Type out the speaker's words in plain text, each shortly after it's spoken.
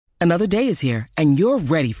Another day is here, and you're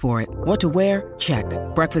ready for it. What to wear? Check.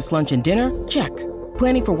 Breakfast, lunch, and dinner? Check.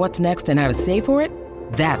 Planning for what's next and how to save for it?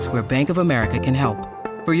 That's where Bank of America can help.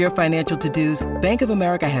 For your financial to-dos, Bank of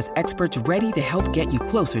America has experts ready to help get you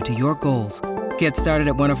closer to your goals. Get started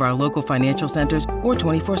at one of our local financial centers or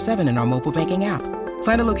 24/7 in our mobile banking app.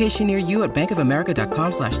 Find a location near you at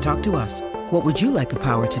bankofamerica.com/talktous. What would you like the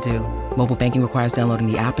power to do? Mobile banking requires downloading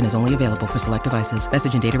the app and is only available for select devices.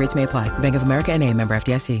 Message and data rates may apply. Bank of America N.A., member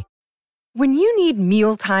FDIC. When you need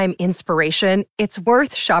mealtime inspiration, it's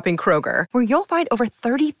worth shopping Kroger, where you'll find over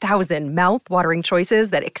 30,000 mouth-watering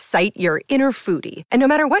choices that excite your inner foodie. And no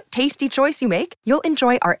matter what tasty choice you make, you'll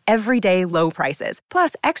enjoy our everyday low prices,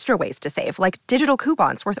 plus extra ways to save, like digital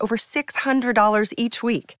coupons worth over $600 each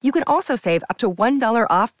week. You can also save up to $1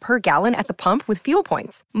 off per gallon at the pump with fuel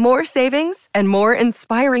points. More savings and more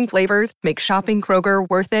inspiring flavors make shopping Kroger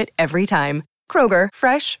worth it every time. Kroger,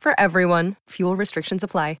 fresh for everyone. Fuel restrictions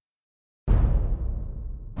apply.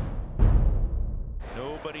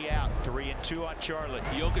 Out, 3-2 on Charlotte.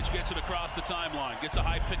 Jokic gets it across the timeline, gets a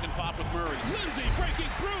high pick and pop with Murray. Lindsay breaking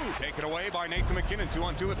through. Taken away by Nathan McKinnon,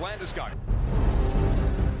 2-on-2 with Landeskog.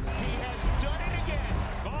 He has done it again.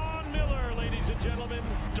 Von Miller, ladies and gentlemen.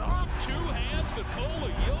 Dom, two hands, Nikola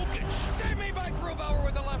Jokic. Save me by Grubauer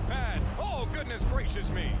with the left pad. Oh, goodness gracious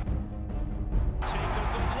me. Take a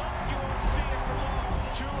good look. You won't see it for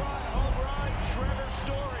long. Two-run home run, Trevor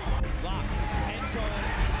Story. Lock, end zone,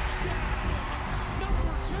 touchdown.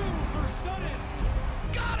 Number 2 for Sutton.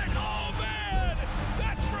 Got it! Oh, man!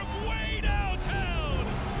 That's from way downtown!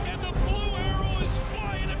 And the blue arrow is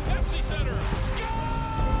flying at Pepsi Center. Score!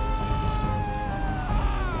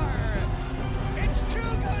 It's too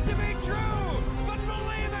good to be true, but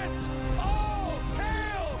believe it! Oh,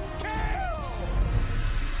 hail, Kale!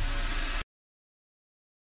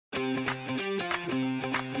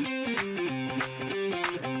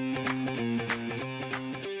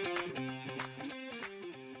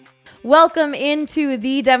 Welcome into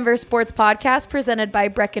the Denver Sports Podcast presented by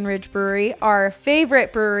Breckenridge Brewery, our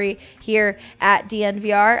favorite brewery here at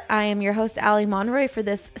DNVR. I am your host, Allie Monroy, for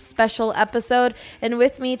this special episode. And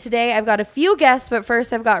with me today, I've got a few guests, but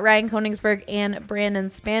first I've got Ryan Koenigsberg and Brandon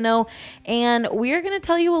Spano. And we are going to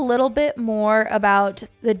tell you a little bit more about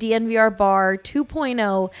the DNVR Bar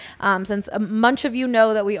 2.0, since a bunch of you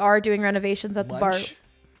know that we are doing renovations at the bar.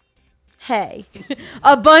 Hey,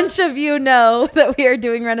 a bunch of you know that we are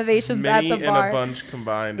doing renovations at the bar. Mini and a bunch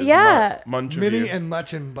combined. Yeah. Munch of Mini you. and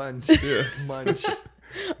much and bunch. Munch. All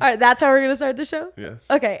right, that's how we're going to start the show? Yes.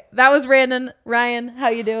 Okay, that was Brandon. Ryan, how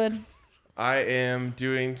you doing? I am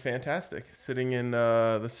doing fantastic. Sitting in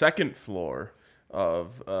the second floor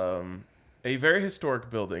of a very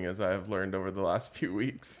historic building, as I have learned over the last few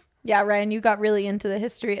weeks. Yeah, Ryan, you got really into the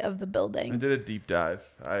history of the I building. did a deep dive.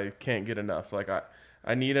 I can't get enough.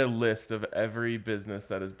 I need a list of every business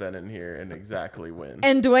that has been in here and exactly when.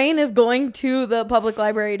 And Dwayne is going to the public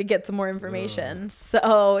library to get some more information.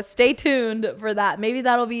 So stay tuned for that. Maybe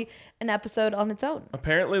that'll be an episode on its own.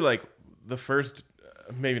 Apparently, the first,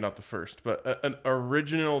 maybe not the first, but an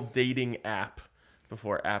original dating app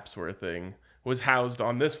before apps were a thing was housed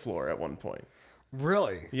on this floor at one point.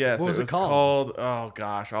 Really? Yes. What was it it was called? Oh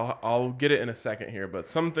gosh, I'll get it in a second here, but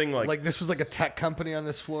something like this was like a tech company on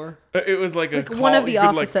this floor. It was like a call, one of the you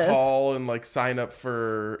offices. could call and sign up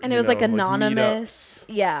for. And it was anonymous.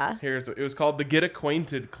 meetups. Yeah. It was called the Get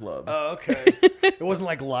Acquainted Club. Oh, okay. It wasn't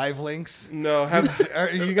like Live Links. No, Are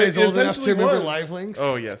you guys old enough to remember Live Links?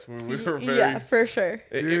 Oh yes, we were very. Yeah, for sure.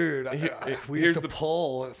 Dude, we used to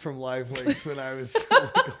pull from Live Links when I was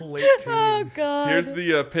a late teen. Oh, God. Here's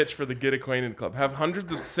the pitch for the Get Acquainted Club. Have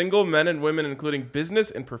hundreds of single men and women, including business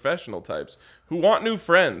and professional types, who want new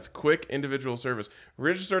friends. Quick individual service.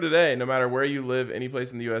 Register today, no matter where you live, any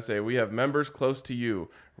place in the USA. We have members close to you.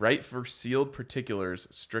 Right for sealed particulars,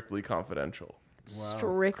 strictly confidential. Wow,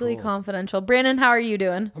 Strictly cool. confidential. Brandon, how are you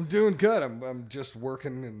doing? I'm doing good. I'm just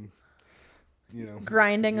working and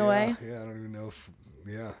grinding away. Yeah, I don't know if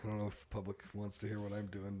the public wants to hear what I'm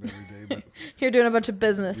doing every day, but You're doing a bunch of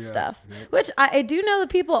business stuff, yeah. which I do know that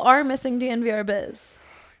people are missing DNVR Biz.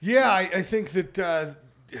 yeah, I think that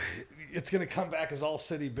it's going to come back as All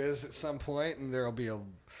City Biz at some point, and there'll be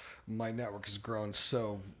my network has grown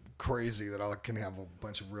so crazy that I can have a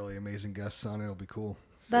bunch of really amazing guests on it. It'll be cool.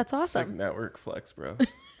 That's Sick awesome. network flex, bro.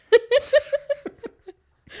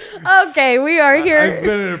 Okay, we are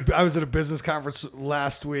here. I was at a business conference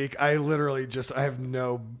last week. I literally I have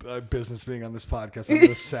no business being on this podcast. I'm going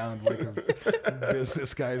to sound like a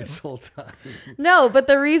business guy this whole time. No, but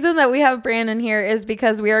the reason that we have Brandon here is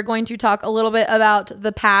because we are going to talk a little bit about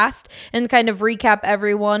the past and kind of recap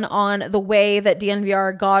everyone on the way that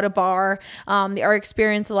DNVR got a bar, our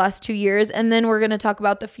experience the last 2 years. And then we're going to talk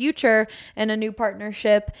about the future and a new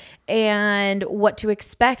partnership and what to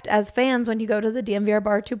expect as fans when you go to the DNVR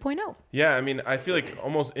Bar 2.0. Yeah, I mean, I feel like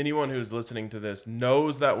almost anyone who's listening to this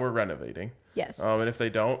knows that we're renovating. Yes. And if they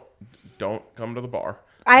don't come to the bar.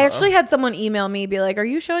 I actually had someone email me, be like, are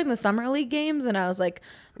you showing the Summer League games? And I was like,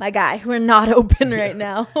 my guy, we're not open right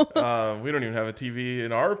now. We don't even have a TV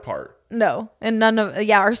in our part. No. And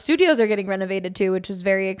our studios are getting renovated too, which is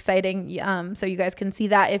very exciting. So you guys can see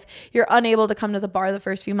that. If you're unable to come to the bar the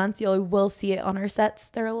first few months, you will see it on our sets.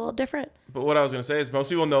 They're a little different. But what I was going to say is most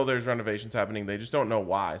people know there's renovations happening. They just don't know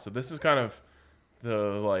why. So this is kind of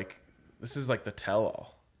this is like the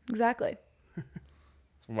tell-all. Exactly.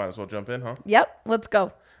 We might as well jump in, huh? Yep. Let's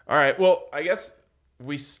go. All right. Well, I guess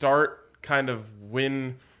we start kind of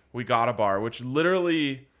when we got a bar, which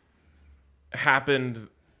literally happened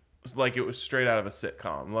like it was straight out of a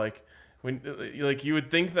sitcom. Like you would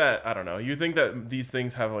think that, I don't know, you think that these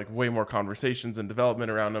things have like way more conversations and development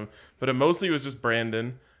around them, but it mostly was just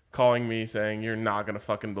Brandon calling me saying, you're not going to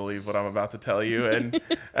fucking believe what I'm about to tell you. And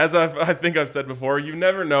as I think I've said before, you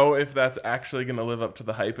never know if that's actually going to live up to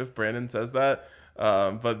the hype if Brandon says that.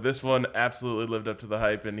 But this one absolutely lived up to the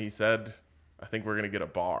hype, and he said, I think we're going to get a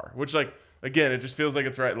bar, which, like, again, it just feels like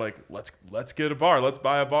it's right. Like, let's get a bar. Let's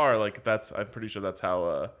buy a bar. Like, I'm pretty sure that's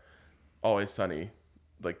how Always Sunny,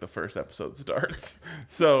 like, the first episode starts.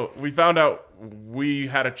 So we found out we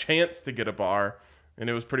had a chance to get a bar, and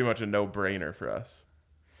it was pretty much a no-brainer for us.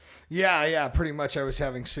 Yeah, pretty much. I was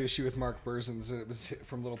having sushi with Mark Berzins. It was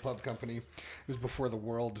from Little Pub Company. It was before the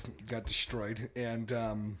world got destroyed.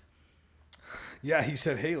 And, yeah, he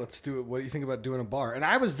said, hey, let's do it. What do you think about doing a bar? And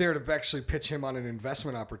I was there to actually pitch him on an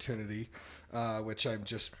investment opportunity, which I'm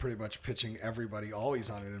just pretty much pitching everybody always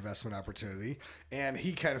on an investment opportunity. And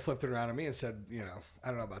he kind of flipped it around on me and said, I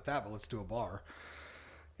don't know about that, but let's do a bar.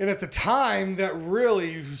 And at the time, that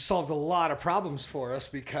really solved a lot of problems for us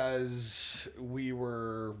because we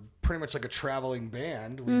were pretty much like a traveling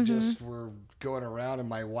band. We just were going around, and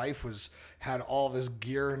my wife had all this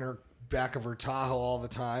gear in her back of her Tahoe all the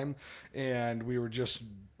time, and we were just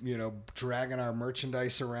dragging our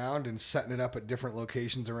merchandise around and setting it up at different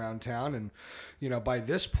locations around town. And by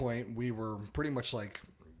this point, we were pretty much like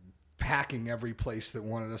packing every place that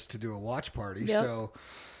wanted us to do a watch party. Yep. So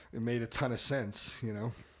it made a ton of sense.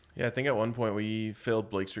 Yeah, I think at one point we filled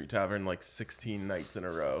Blake Street Tavern like 16 nights in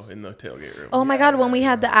a row in the tailgate room. Oh my God, when we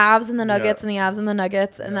had the abs and the nuggets and the abs and the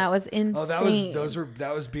nuggets, and that was insane. Oh, that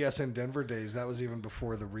was BSN Denver days. That was even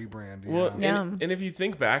before the rebrand. Well, and if you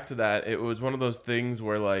think back to that, it was one of those things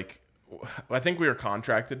where, like, I think we were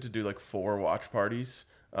contracted to do like 4 watch parties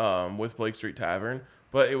with Blake Street Tavern,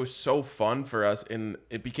 but it was so fun for us, and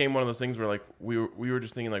it became one of those things where, like, we were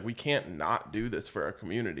just thinking, like, we can't not do this for our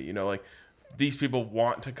community, like. These people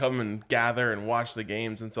want to come and gather and watch the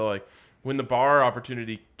games. And so, like, when the bar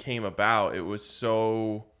opportunity came about, it was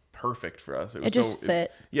so perfect for us. It just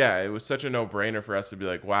fit. It was such a no-brainer for us to be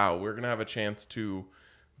like, wow, we're going to have a chance to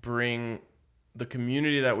bring the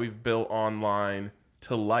community that we've built online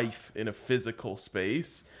to life in a physical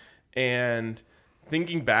space. And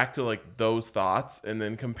thinking back to, like, those thoughts and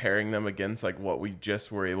then comparing them against, like, what we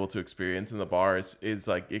just were able to experience in the bar is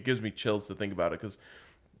like, it gives me chills to think about it, because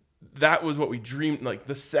that was what we dreamed. Like,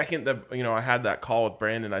 the second that, I had that call with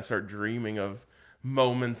Brandon, I start dreaming of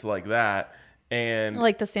moments like that. And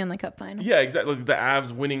like the Stanley Cup final. Yeah, exactly. Like the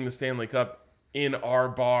Avs winning the Stanley Cup in our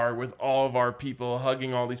bar with all of our people,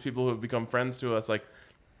 hugging all these people who have become friends to us. Like,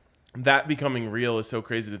 that becoming real is so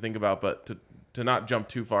crazy to think about. But to not jump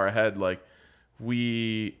too far ahead, like,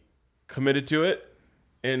 we committed to it,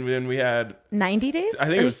 and then we had 90 days. I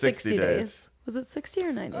think it was 60 days. Was it 60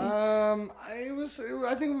 or 90?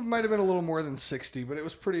 I think it might have been a little more than 60, but it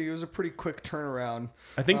was a pretty quick turnaround.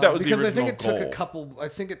 I think that was because the original I think it goal. I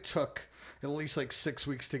think it took at least like 6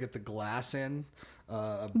 weeks to get the glass in.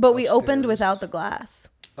 But we opened without the glass.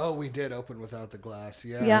 Oh, we did open without the glass.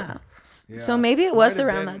 Yeah. Yeah. So maybe it was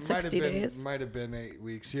around that 60 days. Might have been 8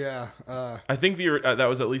 weeks. Yeah. I think that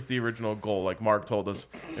was at least the original goal. Like, Mark told us,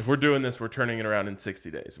 if we're doing this, we're turning it around in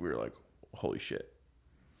 60 days. We were like, holy shit.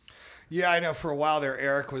 Yeah, I know. For a while there,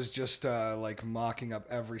 Eric was just like mocking up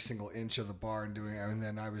every single inch of the bar and doing it, and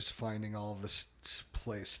then I was finding all of this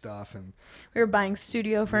play stuff, and we were buying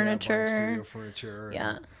studio furniture.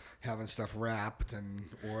 Yeah. having stuff wrapped and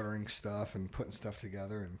ordering stuff and putting stuff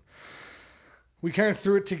together, and we kind of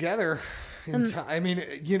threw it together. I mean,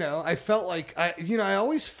 I felt like I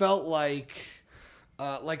always felt like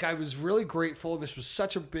I was really grateful. This was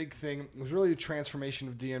such a big thing. It was really a transformation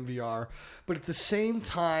of DNVR, but at the same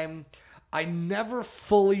time, I never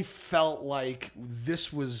fully felt like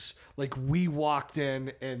this was like we walked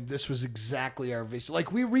in and this was exactly our vision.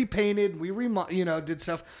 Like we repainted, did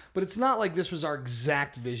stuff, but it's not like this was our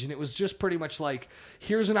exact vision. It was just pretty much like,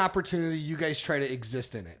 here's an opportunity. You guys try to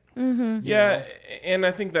exist in it. Mm-hmm. Yeah, and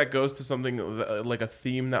I think that goes to something like a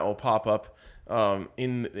theme that will pop up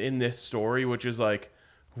in this story, which is like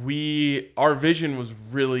our vision was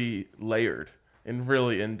really layered and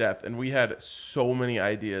really in depth, and we had so many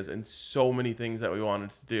ideas and so many things that we wanted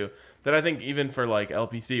to do that I think even for like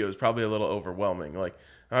LPC it was probably a little overwhelming. Like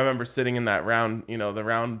I remember sitting in that round, the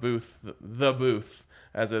round booth, the booth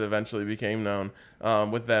as it eventually became known,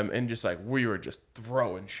 with them, and just like we were just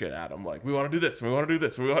throwing shit at them, like we want to do this, we want to do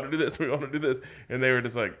this, we want to do this, we want to do this, and they were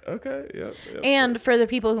just like, okay, yeah. And for the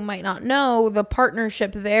people who might not know, the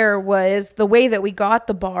partnership there was the way that we got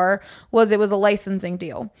the bar was it was a licensing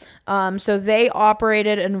deal. So they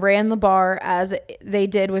operated and ran the bar as they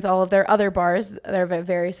did with all of their other bars. They're a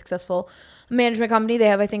very successful management company. They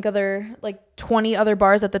have, I think, 20 other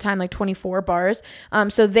bars at the time, like 24 bars.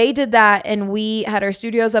 So they did that, and we had our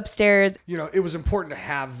studios upstairs. It was important to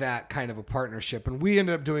have that kind of a partnership, and we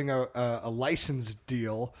ended up doing a license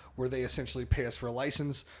deal where they essentially pay us for a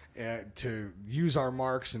license to use our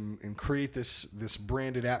marks and create this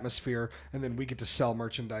branded atmosphere, and then we get to sell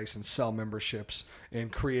merchandise and sell memberships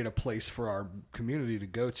and create a place for our community to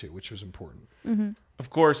go to, which was important. Mm-hmm. Of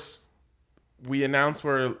course, we announced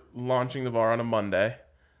we're launching the bar on a Monday.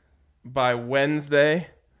 By Wednesday,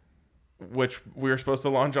 which we were supposed to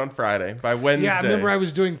launch on Friday, by Wednesday. Yeah, I remember I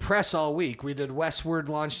was doing press all week. We did Westward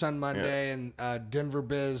launched on Monday, and Denver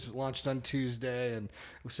Biz launched on Tuesday, and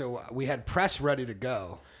so we had press ready to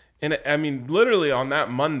go. And I mean, literally on that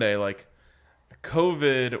Monday, like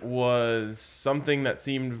COVID was something that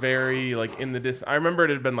seemed very like in the distance. I remember it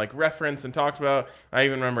had been like referenced and talked about. I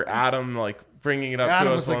even remember Adam like bringing it up Adam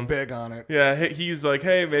to was us. like big on it. Yeah, he's like,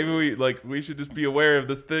 hey, maybe we should just be aware of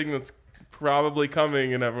this thing that's probably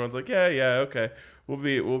coming, and everyone's like, yeah, okay, we'll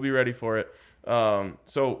be ready for it.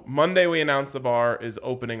 So Monday we announced the bar is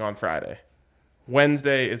opening on Friday.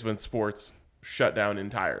 Wednesday is when sports shut down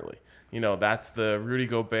entirely. That's the Rudy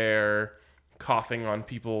Gobert coughing on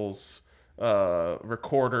people's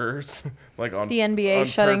recorders, like on the NBA on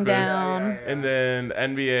shutting purpose. down. And then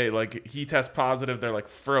NBA, like he tests positive, they're like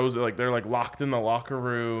frozen, like they're like locked in the locker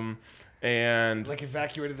room, and like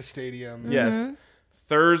evacuated the stadium. Yes.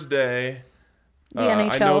 Thursday, the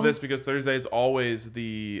NHL. I know this because Thursday is always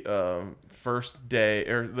the first day,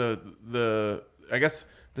 or the I guess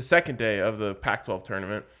the second day of the Pac-12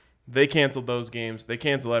 tournament. They canceled those games. They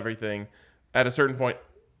cancel everything. At a certain point,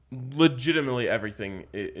 legitimately everything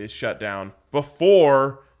is shut down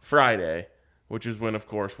before Friday, which is when, of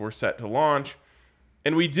course, we're set to launch.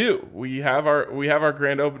 And we do. We have our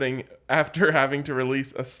grand opening after having to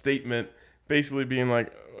release a statement basically being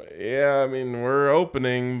like, yeah, I mean, we're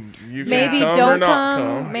opening. You maybe can come don't or not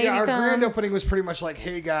come. Maybe our come. grand opening was pretty much like,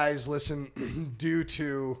 hey guys, listen, due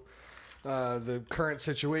to the current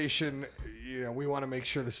situation, we want to make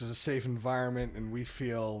sure this is a safe environment, and we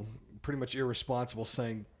feel pretty much irresponsible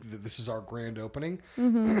saying that this is our grand opening.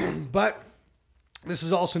 Mm-hmm. But this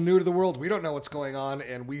is also new to the world. We don't know what's going on,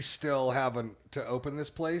 and we still haven't to open this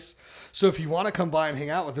place. So if you want to come by and hang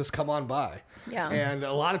out with us, come on by. Yeah. And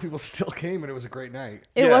a lot of people still came, and it was a great night.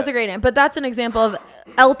 It was a great night. But that's an example of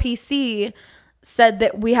LPC said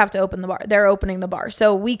that we have to open the bar. They're opening the bar.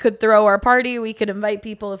 So we could throw our party. We could invite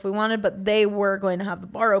people if we wanted, but they were going to have the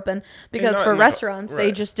bar open because for restaurants,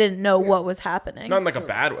 they just didn't know what was happening. Not in like a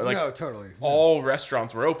bad way. Like, no, totally. All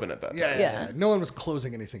restaurants were open at that time. Yeah. No one was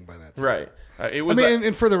closing anything by that time. Right. It was.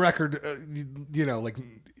 and for the record, like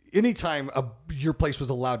anytime your place was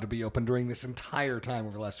allowed to be open during this entire time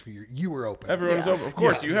over the last few years, you were open. Everyone was open. Of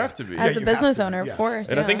course, you have to be. As a you business have to be, owner, yes. of course.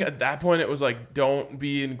 And I think at that point it was like, don't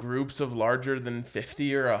be in groups of larger than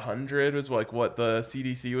 50 or 100 was like what the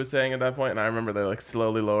CDC was saying at that point. And I remember they like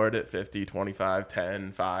slowly lowered it, 50, 25,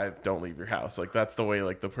 10, 5, don't leave your house. Like that's the way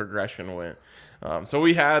like the progression went. So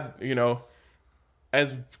we had,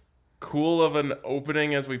 as cool of an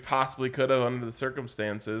opening as we possibly could have under the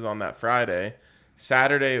circumstances on that Friday.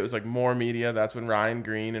 Saturday, it was like more media. That's when Ryan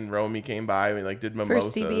Green and Romy came by. We like did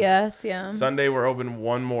mimosas. For CBS, yeah. Sunday, we're open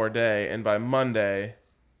one more day. And by Monday,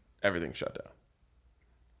 everything shut down.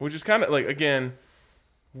 Which is kind of like, again,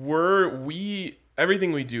 we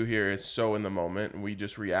everything we do here is so in the moment, and we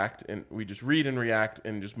just react and we just read and react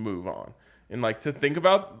and just move on. And like to think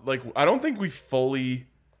about, like, I don't think we fully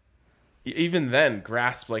even then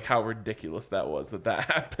grasped like how ridiculous that was that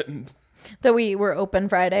happened. That we were open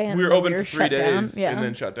Friday and we were open for 3 days down. and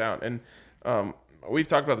then shut down. And we've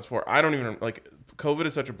talked about this before. I don't even like COVID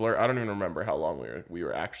is such a blur. I don't even remember how long we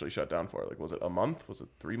were actually shut down for. Like, was it a month? Was it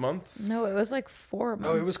 3 months? No, it was like 4 months.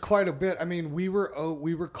 No, it was quite a bit. I mean, we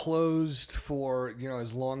were closed for,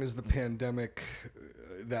 as long as the pandemic,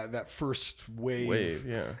 that first wave,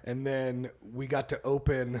 yeah. And then we got to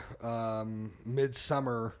open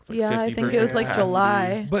midsummer. Like yeah, I think it was like capacity.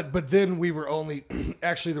 July. But then we were only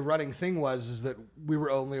actually the running thing is that we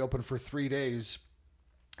were only open for 3 days.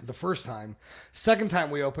 The first time. Second time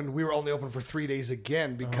we opened, we were only open for 3 days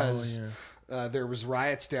again because there was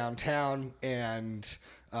riots downtown, and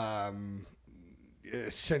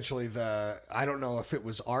essentially I don't know if it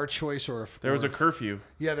was our choice or if There was a curfew.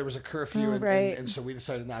 Yeah, there was a curfew, right. and so we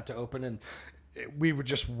decided not to open, and we were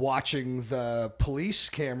just watching the police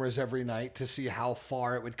cameras every night to see how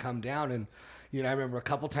far it would come down. And I remember a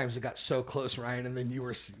couple times it got so close, Ryan, and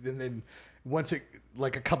then once it,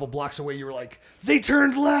 like a couple blocks away, you were like, they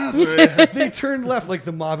turned left. They turned left. Like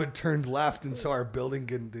the mob had turned left. And so our building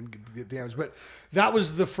didn't get damaged. But that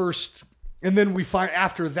was the first. And then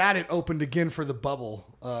after that, it opened again for the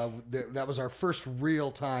bubble. That was our first real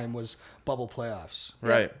time was bubble playoffs.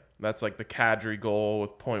 Right. That's like the Kadri goal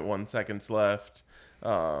with 0.1 seconds left.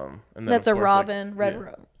 And then That's of a course, Robin, like,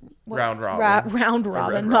 round robin. Round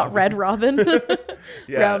Robin, not Red Robin.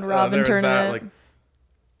 Round Robin there was tournament. that,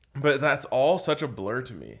 but that's all such a blur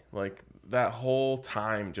to me. Like that whole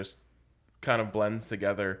time just kind of blends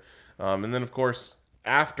together. And then of course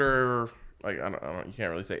after, like I don't you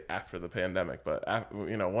can't really say after the pandemic, but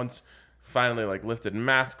once finally like lifted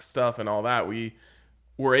mask stuff and all that, we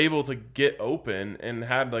were able to get open and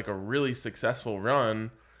had like a really successful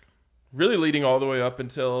run, really leading all the way up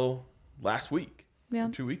until last week,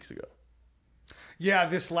 2 weeks ago. Yeah,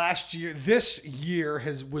 last year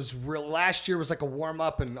was real. Last year was like a warm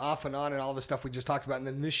up and off and on and all the stuff we just talked about. And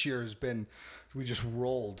then this year we just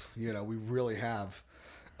rolled, we really have,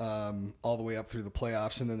 all the way up through the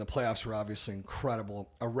playoffs. And then the playoffs were obviously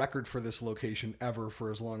incredible. A record for this location ever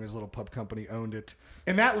for as long as Little Pub Company owned it.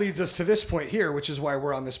 And that leads us to this point here, which is why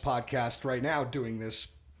we're on this podcast right now doing this.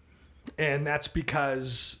 And that's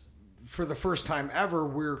because for the first time ever,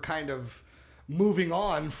 we're kind of moving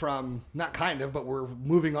on from, but we're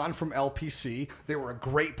moving on from LPC. They were a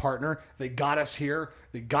great partner. They got us here.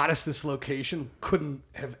 They got us this location. Couldn't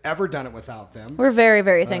have ever done it without them. We're very,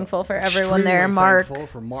 very thankful for everyone there. Mark. Thankful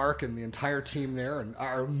for Mark and the entire team there, and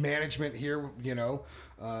our management here,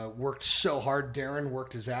 worked so hard. Darren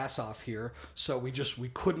worked his ass off here. So we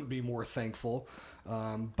couldn't be more thankful.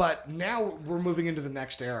 But now we're moving into the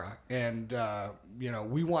next era, and,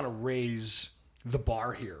 we want to raise the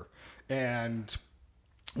bar here. And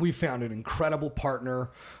we found an incredible partner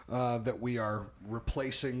that we are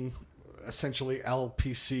replacing essentially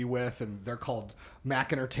LPC with, and they're called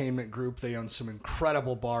Mac Entertainment Group. They own some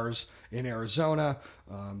incredible bars in Arizona.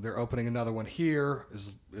 They're opening another one here,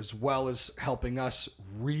 as well as helping us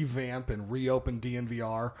revamp and reopen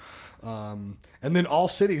DNVR. And then All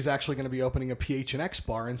City is actually going to be opening a PHNX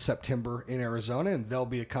bar in September in Arizona, and they'll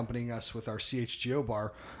be accompanying us with our CHGO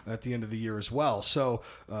bar at the end of the year as well. So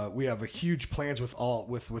we have a huge plans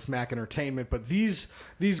with Mac Entertainment. But these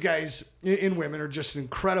guys and women are just an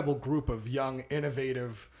incredible group of young,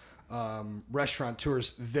 innovative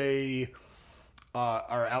restaurateurs. They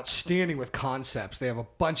are outstanding with concepts. They have a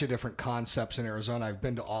bunch of different concepts in Arizona. I've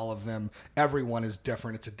been to all of them. Everyone is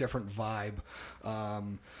different. It's a different vibe.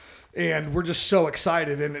 And we're just so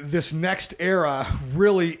excited. And this next era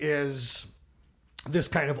really is this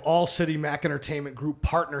kind of All City Mac Entertainment Group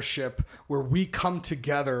partnership where we come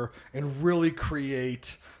together and really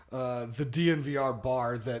create the DNVR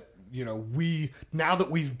bar that, now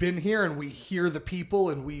that we've been here and we hear the people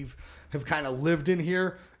and have kind of lived in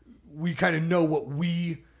here, we kind of know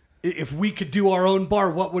if we could do our own bar,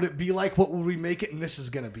 what would it be like? What would we make it? And this is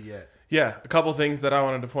going to be it. Yeah, a couple things that I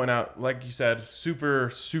wanted to point out. Like you said, super,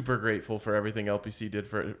 super grateful for everything LPC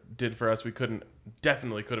did for us. We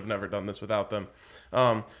definitely could have never done this without them.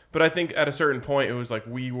 But I think at a certain point, it was like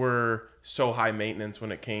we were so high maintenance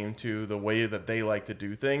when it came to the way that they like to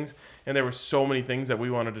do things. And there were so many things that we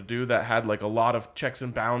wanted to do that had like a lot of checks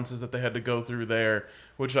and balances that they had to go through there,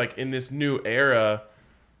 which like in this new era,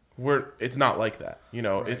 it's not like that.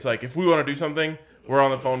 Right. It's like if we want to do something, we're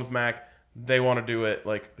on the phone with Mac. They want to do it.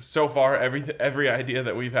 Like so far, every idea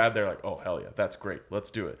that we've had, they're like, oh hell yeah, that's great, let's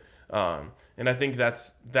do it. And I think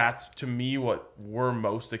that's to me what we're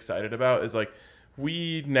most excited about is like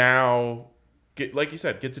we now get, like you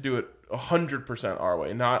said, get to do it 100% our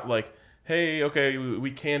way. Not like, hey, okay,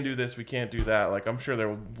 we can do this, we can't do that. Like, I'm sure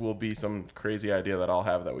there will be some crazy idea that I'll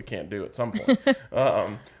have that we can't do at some point.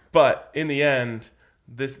 But in the end,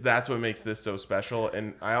 that's what makes this so special.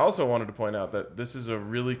 And I also wanted to point out that this is a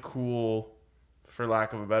really cool, for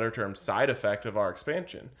lack of a better term, side effect of our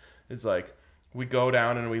expansion. It's like we go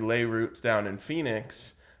down and we lay roots down in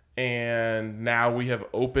Phoenix, and now we have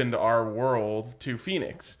opened our world to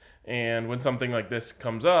Phoenix. And when something like this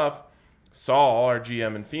comes up, Saul, our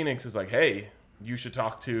GM in Phoenix, is like, hey, you should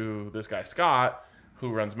talk to this guy Scott,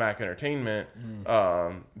 who runs Mac Entertainment,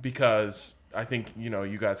 because I think,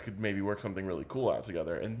 you guys could maybe work something really cool out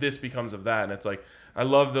together. And this becomes of that. And it's like, I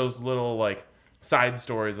love those little like side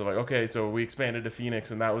stories of like, okay, so we expanded to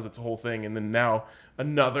Phoenix and that was its whole thing. And then now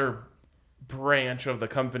another branch of the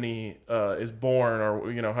company is born,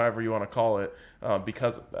 or, however you want to call it,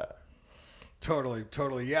 because of that.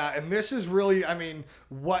 Totally. Yeah. And this is really,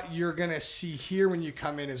 what you're going to see here when you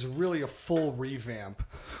come in is really a full revamp.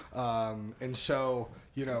 And so,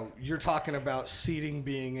 you're talking about seating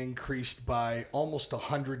being increased by almost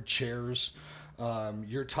 100 chairs.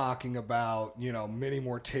 You're talking about, many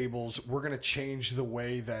more tables. We're going to change the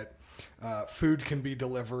way that food can be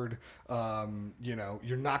delivered.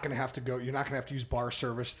 You're not going to have to use bar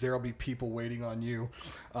service. There'll be people waiting on you.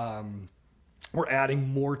 We're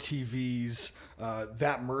adding more TVs.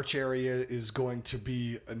 That merch area is going to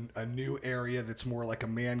be a new area that's more like a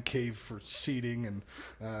man cave for seating.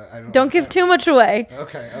 And don't give too much away.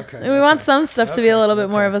 Okay. We want some stuff to be a little bit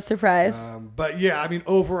more of a surprise. But yeah,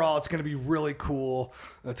 overall, it's going to be really cool.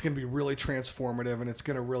 It's going to be really transformative, and it's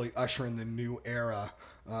going to really usher in the new era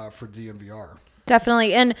for DNVR.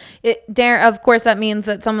 Definitely. And Darren, of course, that means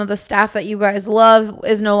that some of the staff that you guys love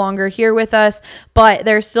is no longer here with us, but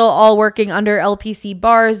they're still all working under LPC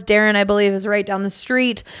Bars. Darren, I believe, is right down the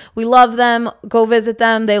street. We love them. Go visit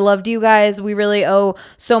them. They loved you guys. We really owe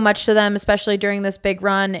so much to them, especially during this big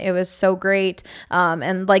run. It was so great.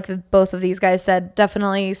 And like both of these guys said,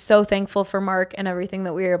 definitely so thankful for Mark and everything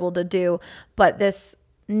that we were able to do. But this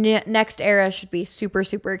next era should be super,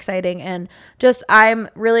 super exciting. And just, I'm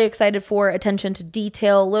really excited for attention to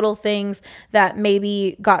detail, little things that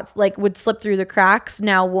maybe would slip through the cracks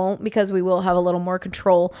now won't, because we will have a little more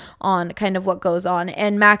control on kind of what goes on.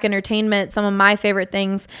 And Mac Entertainment, some of my favorite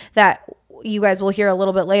things that you guys will hear a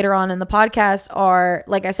little bit later on in the podcast are,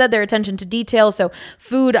 like I said, their attention to detail. So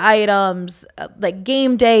food items, like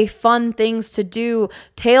game day, fun things to do.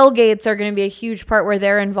 Tailgates are going to be a huge part where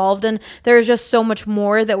they're involved in. There's just so much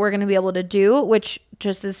more that we're going to be able to do, which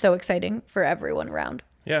just is so exciting for everyone around.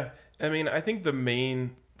 Yeah. I think the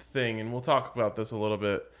main thing, and we'll talk about this a little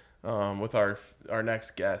bit with our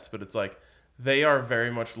next guest, but it's like they are very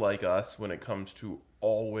much like us when it comes to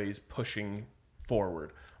always pushing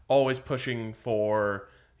forward. Always pushing for,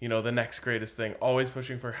 the next greatest thing, always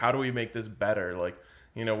pushing for how do we make this better? Like,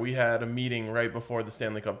 we had a meeting right before the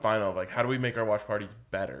Stanley Cup final of like, how do we make our watch parties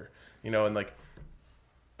better? And like,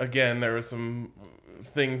 again, there was some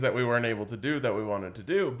things that we weren't able to do that we wanted to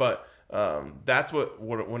do, but that's what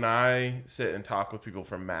when I sit and talk with people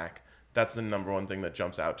from Mac, that's the number one thing that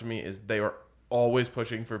jumps out to me is they are always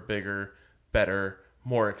pushing for bigger, better,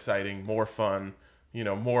 more exciting, more fun,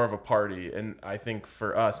 more of a party. And I think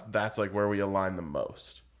for us, that's like where we align the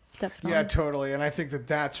most. Definitely. Yeah, totally. And I think that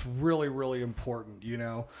that's really, really important.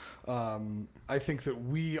 I think that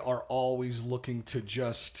we are always looking to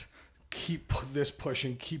just keep this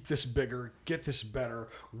pushing, keep this bigger, get this better.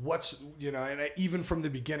 And even from the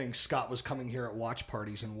beginning, Scott was coming here at watch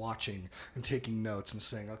parties and watching and taking notes and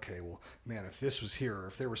saying, okay, well, man, if this was here, or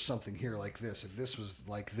if there was something here like this, if this was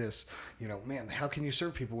like this, man, how can you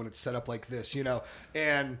serve people when it's set up like this,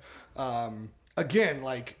 And again,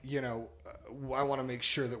 I want to make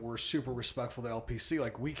sure that we're super respectful to LPC.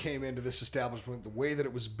 Like, we came into this establishment the way that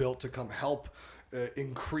it was built to come help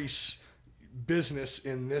increase business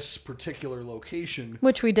in this particular location,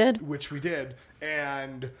 which we did.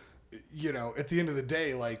 And at the end of the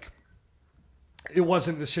day, like, it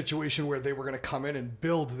wasn't the situation where they were going to come in and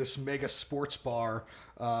build this mega sports bar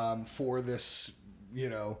for this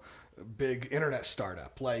big internet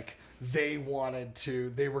startup. Like,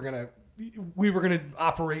 we were going to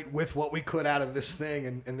operate with what we could out of this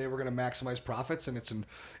thing, and they were going to maximize profits. And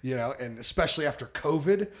and especially after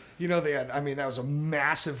COVID, they had, that was a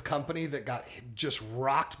massive company that got just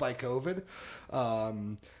rocked by COVID.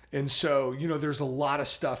 And so, there's a lot of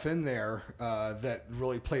stuff in there that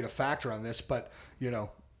really played a factor on this, but,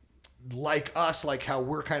 like us, like how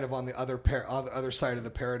we're kind of on the other side of the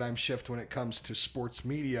paradigm shift when it comes to sports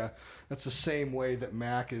media, that's the same way that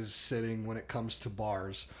Mac is sitting when it comes to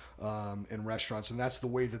bars and restaurants, and that's the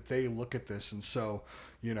way that they look at this. And so,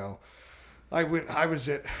 you know, I was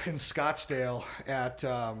in Scottsdale at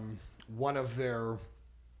one of their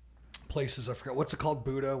places. I forgot what's it called,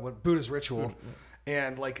 Buddha's Ritual,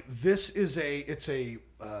 and like this is it's a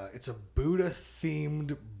Buddha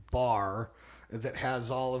themed bar that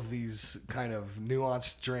has all of these kind of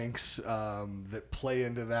nuanced drinks that play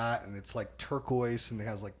into that, and it's like turquoise and it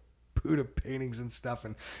has like Buddha paintings and stuff,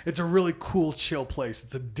 and it's a really cool, chill place.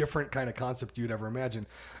 It's a different kind of concept you'd ever imagine,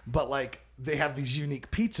 but like they have these unique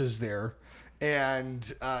pizzas there,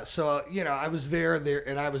 and so you know I was there,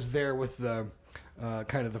 and I was there with the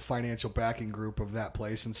kind of the financial backing group of that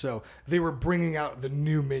place, and so they were bringing out the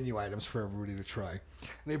new menu items for everybody to try. And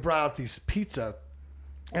they brought out these pizza.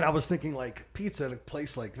 And I was thinking, like, pizza at a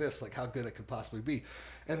place like this, like how good it could possibly be.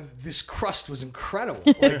 And this crust was incredible.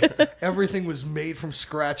 Like, everything was made from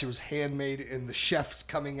scratch. It was handmade, and the chefs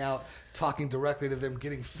coming out, talking directly to them,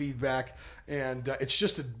 getting feedback. And it's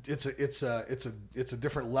just it's a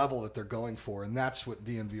different level that they're going for. And that's what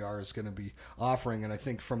DNVR is going to be offering. And I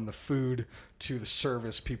think from the food to the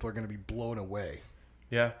service, people are going to be blown away.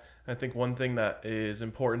 Yeah. I think one thing that is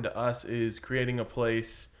important to us is creating a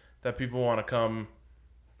place that people want to come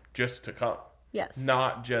just to come. Yes.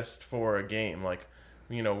 Not just for a game. Like,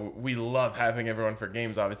 you know, we love having everyone for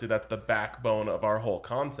games. Obviously, that's the backbone of our whole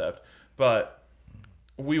concept. But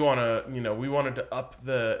we want to, you know, we wanted to up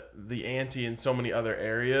the ante in so many other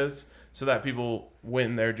areas so that people,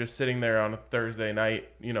 when they're just sitting there on a Thursday night,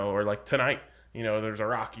 you know, or like tonight, you know, there's a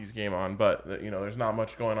Rockies game on, but, you know, there's not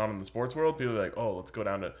much going on in the sports world. People are like, oh, let's go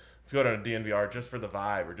down to DNVR just for the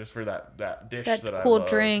vibe, or just for that dish that I cool love.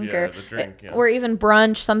 drink, yeah, or the drink, yeah. Or even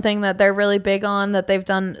brunch, something that they're really big on, that they've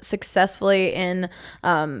done successfully in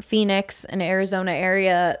Phoenix and Arizona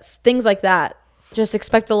area, things like that. Just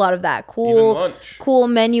expect a lot of that. Cool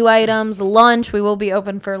menu items. Lunch, we will be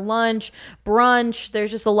open for lunch. Brunch,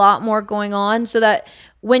 there's just a lot more going on, so that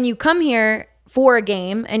when you come here for a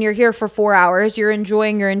game and you're here for 4 hours, you're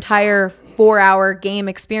enjoying your entire 4-hour game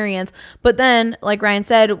experience. But then, like Ryan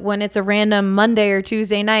said, when it's a random Monday or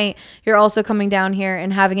Tuesday night, you're also coming down here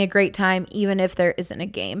and having a great time, even if there isn't a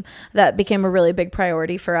game. That became a really big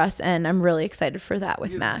priority for us, and I'm really excited for that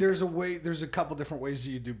with Mac. There's a couple different ways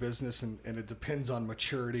that you do business, and it depends on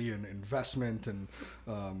maturity and investment and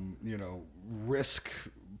you know, risk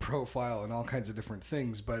profile and all kinds of different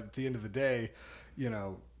things. But at the end of the day, you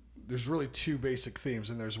know, there's really two basic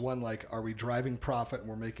themes, and there's one like, are we driving profit and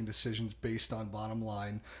we're making decisions based on bottom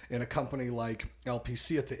line? In a company like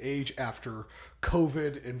LPC, at the age after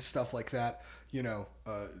COVID and stuff like that, you know,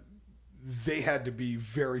 they had to be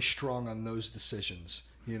very strong on those decisions,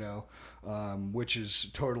 you know, which is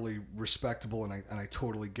totally respectable, and I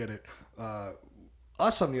totally get it.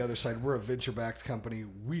 Us on the other side, we're a venture-backed company.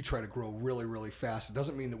 We try to grow really, really fast. It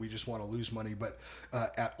doesn't mean that we just want to lose money, but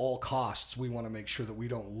at all costs, we want to make sure that we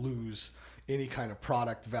don't lose any kind of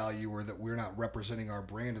product value, or that we're not representing our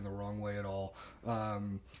brand in the wrong way at all.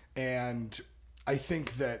 And I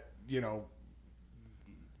think that, you know,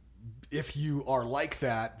 if you are like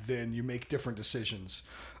that, then you make different decisions.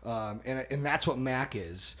 And that's what Mac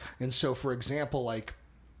is. And so, for example, like,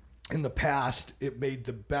 in the past, it made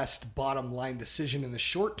the best bottom line decision in the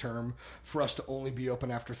short term for us to only be open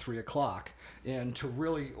after 3:00 and to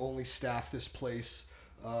really only staff this place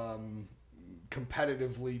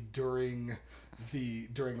competitively during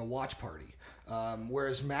a watch party.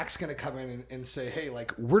 Whereas Mac's going to come in and say, hey,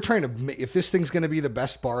 like, we're trying to if this thing's going to be the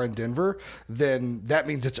best bar in Denver, then that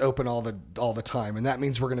means it's open all the time. And that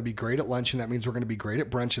means we're going to be great at lunch, and that means we're going to be great at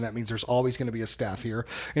brunch, and that means there's always going to be a staff here.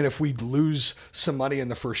 And if we lose some money in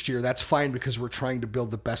the first year, that's fine, because we're trying to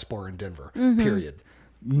build the best bar in Denver, period.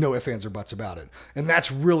 No ifs, ands, or buts about it. And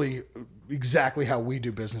that's really exactly how we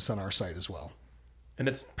do business on our site as well. And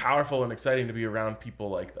it's powerful and exciting to be around people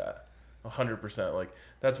like that. 100%. Like,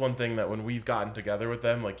 that's one thing that when we've gotten together with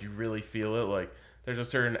them, like, you really feel it. Like, there's a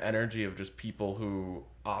certain energy of just people who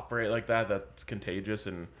operate like that that's contagious,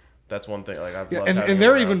 and that's one thing. Like, I've loved and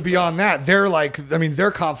they're even beyond that. They're like, I mean,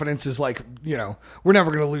 their confidence is like, you know, we're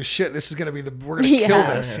never going to lose shit. This is going to be we're going to kill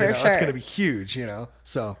this. You know? It's going to be huge, you know.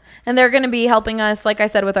 So, and they're going to be helping us, like I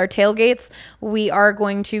said, with our tailgates. We are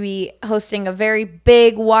going to be hosting a very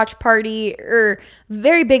big watch party, or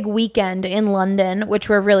very big weekend in London, which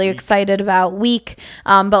we're really excited about.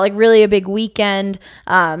 But like really a big weekend.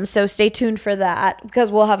 So stay tuned for that,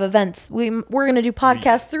 because we'll have events. We're going to do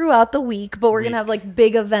podcasts throughout the week, but we're going to have like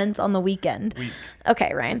big events on the weekend.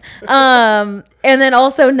 Okay, Ryan. And then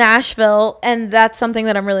also Nashville. Well, and that's something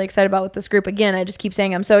that I'm really excited about with this group. Again, I just keep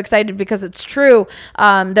saying I'm so excited because it's true.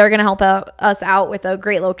 They're going to help us out with a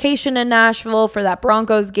great location in Nashville for that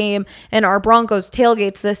Broncos game. And our Broncos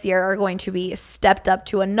tailgates this year are going to be stepped up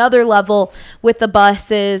to another level with the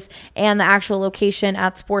buses and the actual location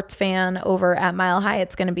at Sports Fan over at Mile High.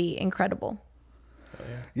 It's going to be incredible.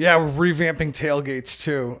 Yeah, we're revamping tailgates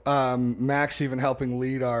too. Max even helping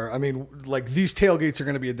lead these tailgates are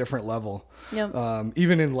going to be a different level. Yep.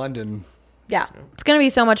 Even in London. Yeah, it's going to be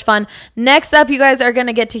so much fun. Next up, you guys are going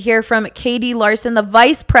to get to hear from Katie Larson, the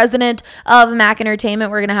vice president of Mac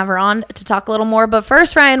Entertainment. We're going to have her on to talk a little more. But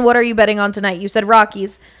first, Ryan, what are you betting on tonight? You said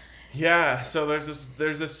Rockies. Yeah, so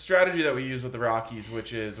there's this strategy that we use with the Rockies,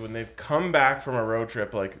 which is when they've come back from a road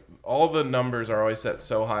trip, like all the numbers are always set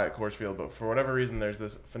so high at Coors Field, but for whatever reason, there's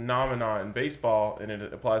this phenomenon in baseball, and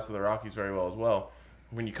it applies to the Rockies very well as well.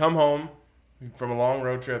 When you come home from a long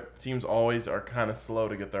road trip, teams always are kind of slow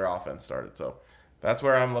to get their offense started. So that's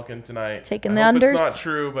where I'm looking tonight. Taking the unders. It's not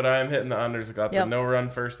true, but I am hitting the unders. I got the no-run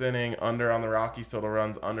first inning, under on the Rockies, total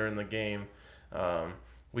runs, under in the game.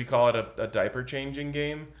 We call it a diaper changing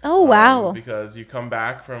game. Oh, wow. Because you come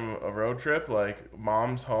back from a road trip, like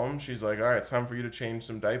mom's home. She's like, all right, it's time for you to change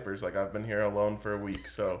some diapers. Like I've been here alone for a week.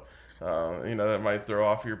 So, that might throw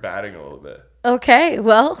off your batting a little bit. Okay,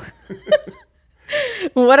 well,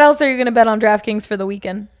 what else are you going to bet on DraftKings for the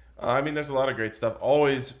weekend? There's a lot of great stuff.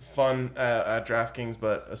 Always fun at DraftKings,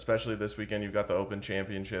 but especially this weekend, you've got the Open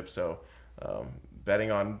Championship. So betting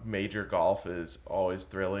on major golf is always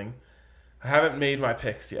thrilling. I haven't made my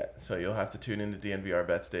picks yet, so you'll have to tune into DNVR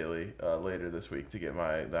Bets Daily later this week to get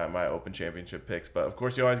my Open Championship picks. But, of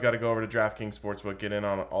course, you always got to go over to DraftKings Sportsbook, get in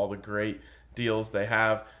on all the great deals they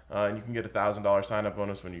have, and you can get a $1,000 sign-up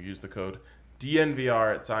bonus when you use the code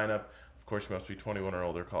DNVR at sign-up. Of course, you must be 21 or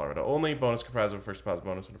older, Colorado only. Bonus comprised of a first deposit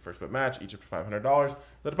bonus and a first bet match, each up to $500.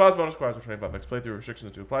 The deposit bonus requires a 25x playthrough.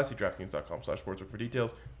 Restrictions to apply. See DraftKings.com/sportsbook for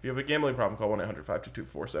details. If you have a gambling problem, call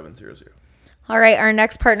 1-800-522-4700. All right, our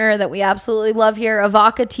next partner that we absolutely love here,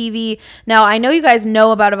 Avoca TV. Now, I know you guys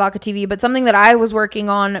know about Avoca TV, but something that I was working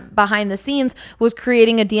on behind the scenes was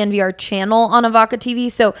creating a DNVR channel on Avoca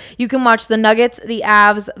TV. So you can watch the Nuggets, the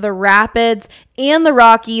Avs, the Rapids, and the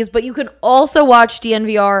Rockies, but you can also watch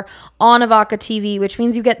DNVR on Avoca TV, which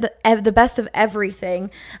means you get the best of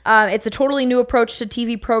everything. It's a totally new approach to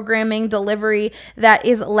TV programming delivery that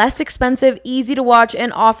is less expensive, easy to watch,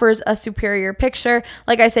 and offers a superior picture.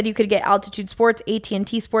 Like I said, you could get Altitude Sports,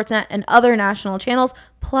 AT&T Sportsnet, and other national channels,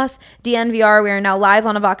 plus DNVR. We are now live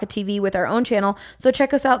on Avoca TV with our own channel, so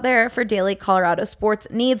check us out there for daily Colorado sports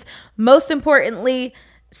needs. Most importantly,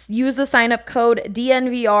 use the sign-up code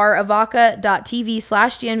DNVR,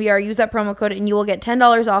 avoca.tv/DNVR. Use that promo code and you will get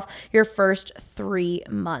 $10 off your first 3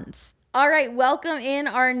 months. All right, welcome in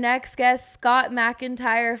our next guest, Scott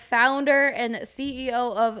McIntyre, founder and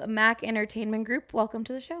CEO of Mac Entertainment Group. Welcome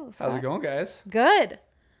to the show, Scott. How's it going, guys? Good.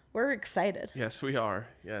 We're excited. Yes, we are.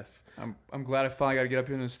 Yes. I'm glad I finally got to get up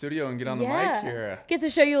here in the studio and get on the mic here. Get to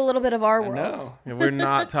show you a little bit of our world. No. Yeah, we're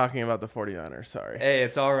not talking about the 49ers, sorry. Hey,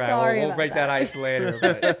 it's all right. We'll break that ice later.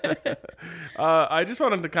 But. I just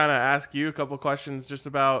wanted to kind of ask you a couple questions just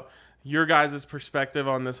about your guys' perspective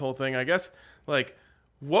on this whole thing. I guess,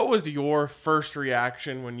 what was your first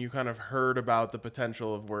reaction when you kind of heard about the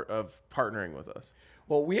potential of partnering with us?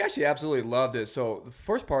 Well, we actually absolutely loved it. So the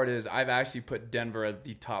first part is I've actually put Denver as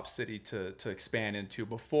the top city to expand into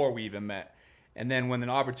before we even met. And then when an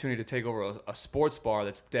opportunity to take over a sports bar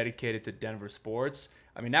that's dedicated to Denver sports,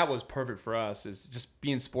 that was perfect for us. Is just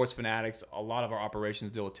being sports fanatics. A lot of our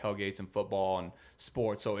operations deal with tailgates and football and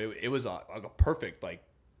sports. So it was a perfect,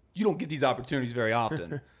 you don't get these opportunities very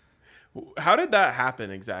often. How did that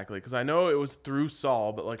happen exactly? Because I know it was through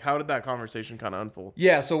Saul, but how did that conversation kind of unfold?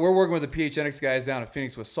 Yeah, so we're working with the PHNX guys down in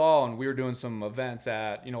Phoenix with Saul, and we were doing some events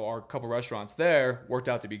at our couple restaurants there. Worked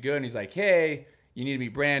out to be good, and he's like, "Hey, you need to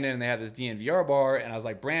meet Brandon," and they have this DNVR bar, and I was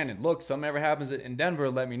like, "Brandon, look, something ever happens in Denver,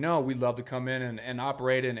 let me know. We'd love to come in and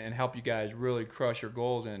operate and help you guys really crush your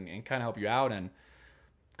goals and kind of help you out." And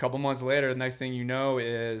a couple months later, the next thing you know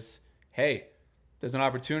is, hey, there's an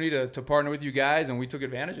opportunity to partner with you guys, and we took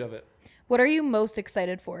advantage of it. What are you most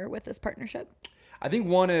excited for with this partnership? I think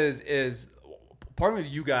one is partnering with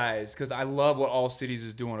you guys because I love what All Cities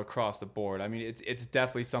is doing across the board. It's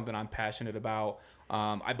definitely something I'm passionate about.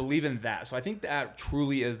 I believe in that. So I think that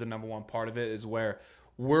truly is the number one part of it is where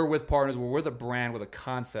we're with partners, where we're the brand with a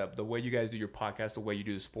concept. The way you guys do your podcast, the way you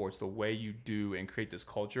do the sports, the way you do and create this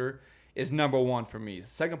culture is number one for me. The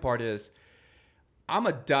second part is I'm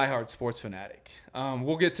a diehard sports fanatic.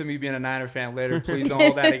 We'll get to me being a Niner fan later. Please don't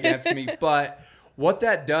hold that against me. But what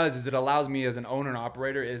that does is it allows me as an owner and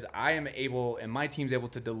operator is I am able and my team's able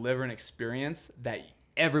to deliver an experience that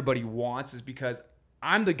everybody wants, is because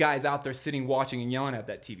I'm the guys out there sitting, watching, and yelling at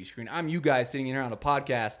that TV screen. I'm you guys sitting here on a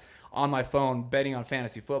podcast on my phone betting on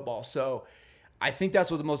fantasy football. So I think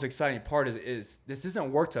that's what the most exciting part is this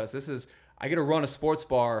isn't work to us. This is, I get to run a sports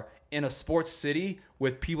bar in a sports city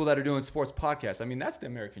with people that are doing sports podcasts. I mean, that's the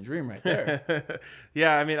American dream right there.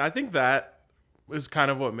 Yeah, I mean, I think that is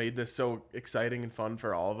kind of what made this so exciting and fun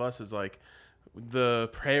for all of us, is like the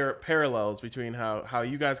parallels between how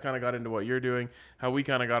you guys kind of got into what you're doing, how we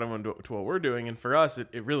kind of got into what we're doing. And for us,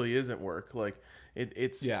 it really isn't work. Like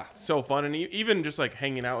it's so fun. And even just like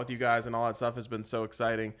hanging out with you guys and all that stuff has been so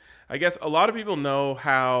exciting. I guess a lot of people know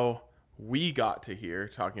how we got to here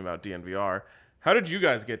talking about DNVR. How did you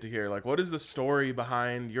guys get to here? Like, what is the story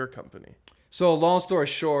behind your company? So long story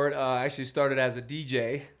short, I actually started as a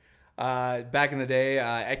DJ. Back in the day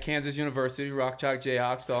at Kansas University, Rock Chalk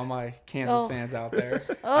Jayhawks, to all my Kansas fans out there.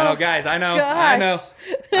 I know, guys. I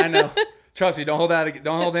know. Trust me. Don't hold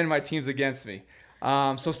any of my teams against me.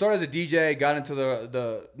 So started as a DJ, got into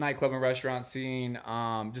the nightclub and restaurant scene.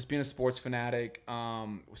 Just being a sports fanatic.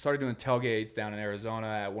 Started doing tailgates down in Arizona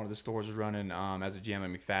at one of the stores was running as a GM at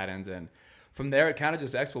McFadden's, and from there, it kind of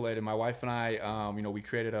just exploded. My wife and I, we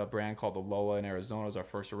created a brand called the Lola in Arizona. It was our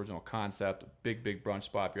first original concept. Big brunch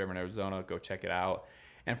spot. If you're ever in Arizona, go check it out.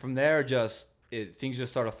 And from there, things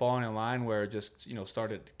just started falling in line where it just,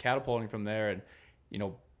 started catapulting from there, and,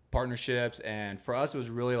 partnerships. And for us, it was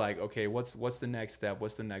really like, okay, what's the next step?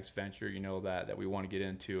 What's the next venture, that we want to get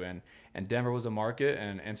into? And Denver was a market,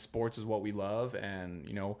 and sports is what we love.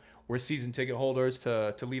 And, we're season ticket holders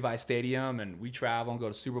to Levi Stadium, and we travel and go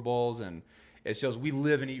to Super Bowls, and it's just we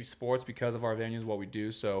live and eat sports because of our venues, what we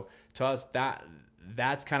do. So to us,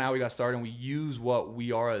 that's kind of how we got started. And we use what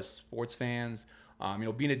we are as sports fans.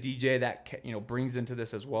 Being a DJ, that brings into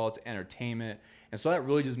this as well. It's entertainment, and so that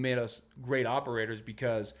really just made us great operators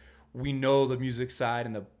because we know the music side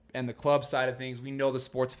and the club side of things. We know the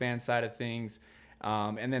sports fan side of things,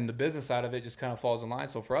 and then the business side of it just kind of falls in line.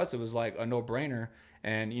 So for us, it was like a no-brainer.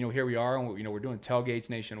 And here we are, and we're doing tailgates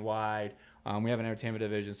nationwide. We have an entertainment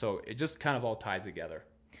division, so it just kind of all ties together.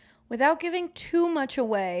 Without giving too much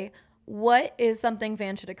away, what is something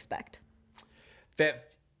fans should expect?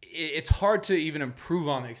 It's hard to even improve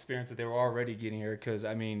on the experience that they were already getting here because,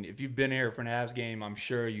 I mean, if you've been here for an Avs game, I'm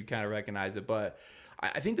sure you kind of recognize it. But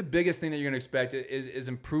I think the biggest thing that you're going to expect is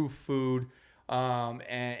improved food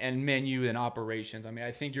and menu and operations. I mean,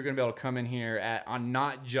 I think you're going to be able to come in here on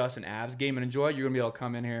not just an Avs game and enjoy it. You're going to be able to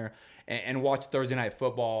come in here and watch Thursday night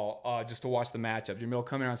football just to watch the matchups. You're going to be able to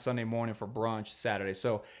come in on Sunday morning for brunch Saturday.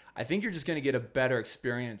 So I think you're just going to get a better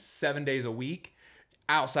experience 7 days a week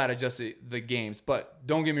outside of just the games. But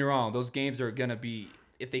don't get me wrong, those games are going to be,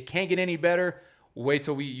 if they can't get any better, wait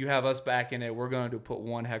till you have us back in it. We're going to put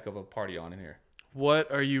one heck of a party on in here.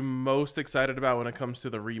 What are you most excited about when it comes to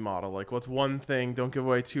the remodel? Like, what's one thing? Don't give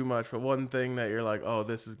away too much, but one thing that you're like, oh,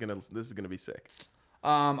 this is gonna be sick.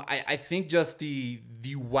 I think just the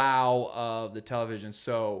wow of the television.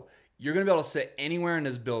 So you're gonna be able to sit anywhere in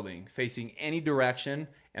this building, facing any direction,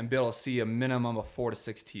 and be able to see a minimum of 4 to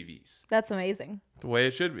 6 TVs. That's amazing. The way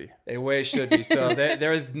it should be. The way it should be. So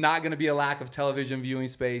there is not going to be a lack of television viewing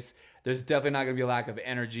space. There's definitely not going to be a lack of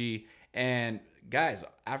energy. And guys,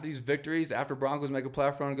 after these victories, after Broncos make a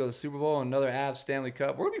playoff run and go to the Super Bowl and another Avs Stanley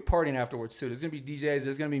Cup, we're going to be partying afterwards too. There's going to be DJs.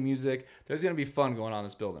 There's going to be music. There's going to be fun going on in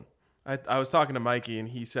this building. I was talking to Mikey, and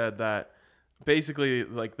he said that basically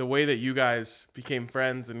like the way that you guys became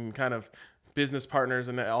friends and kind of business partners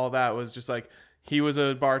and all that was just like he was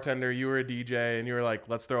a bartender, you were a DJ, and you were like,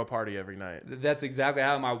 let's throw a party every night. That's exactly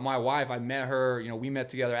how my wife, I met her, we met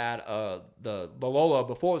together at the Lola,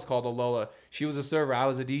 before it was called the Lola. She was a server, I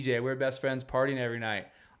was a DJ. We were best friends partying every night.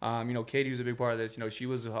 Katie was a big part of this. She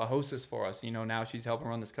was a hostess for us. Now she's helping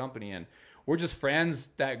run this company. And we're just friends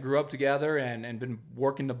that grew up together and been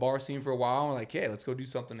working the bar scene for a while. And we're like, hey, let's go do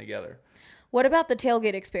something together. What about the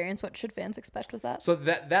tailgate experience? What should fans expect with that? So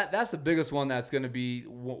that's the biggest one that's going to be,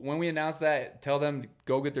 when we announce that, tell them to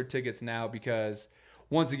go get their tickets now because,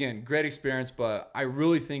 once again, great experience. But I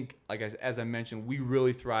really think, like as I mentioned, we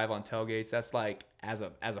really thrive on tailgates. That's like, as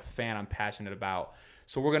a fan, I'm passionate about.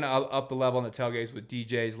 So we're going to up the level on the tailgates with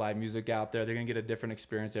DJs, live music out there. They're going to get a different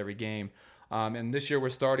experience every game. And this year we're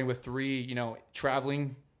starting with 3,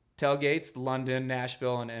 traveling tailgates, London,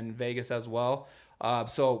 Nashville, and Vegas as well.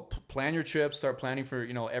 So plan your trips, start planning for,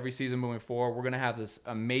 every season moving forward. We're going to have this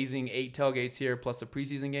amazing 8 tailgates here, plus the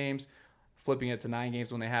preseason games, flipping it to 9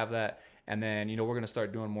 games when they have that. And then, we're going to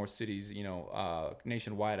start doing more cities,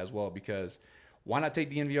 nationwide as well, because why not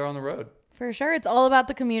take DNVR on the road? For sure. It's all about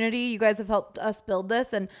the community. You guys have helped us build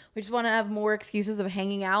this, and we just want to have more excuses of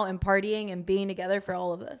hanging out and partying and being together for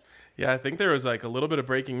all of this. Yeah, I think there was like a little bit of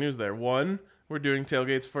breaking news there. One, we're doing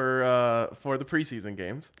tailgates for the preseason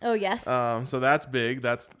games. Oh, yes. So that's big.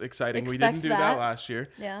 That's exciting. We Expect didn't do that last year.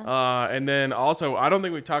 Yeah. And then also, I don't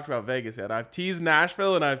think we've talked about Vegas yet. I've teased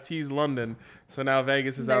Nashville and I've teased London. So now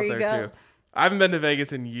Vegas is out there too. I haven't been to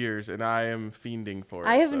Vegas in years, and I am fiending for it.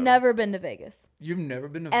 I have never been to Vegas. You've never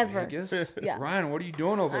been to Ever. Vegas? Yeah. Ryan, what are you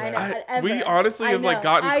doing over there? We honestly have like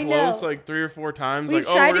gotten close like 3 or 4 times. We've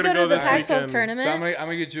like, tried we're to gonna go to the this Pac-12 weekend. tournament. So I'm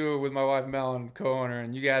gonna get you with my wife Mel and co-owner,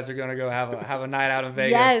 and you guys are gonna go have a night out in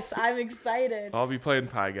Vegas. Yes, I'm excited. I'll be playing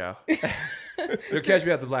Pai Gow. You'll catch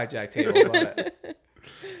me at the blackjack table. But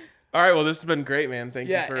All right, well, this has been great, man. Thank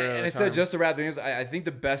you for and the so time. just to wrap things, I think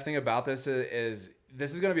the best thing about this is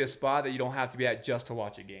this is going to be a spot that you don't have to be at just to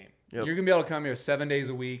watch a game. Yep. You're going to be able to come here 7 days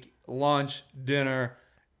a week, lunch, dinner,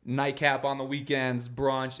 nightcap on the weekends,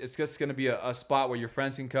 brunch. It's just going to be a spot where your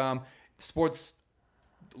friends can come. Sports,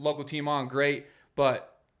 local team on, great,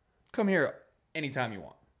 but come here anytime you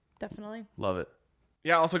want. Definitely. Love it.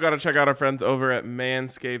 Yeah, also got to check out our friends over at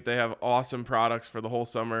Manscaped. They have awesome products for the whole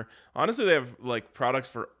summer. Honestly, they have like products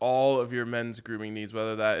for all of your men's grooming needs,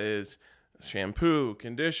 whether that is shampoo,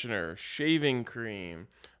 conditioner, shaving cream.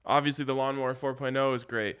 Obviously, the Lawnmower 4.0 is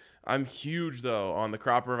great. I'm huge, though, on the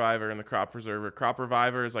Crop Reviver and the Crop Preserver. Crop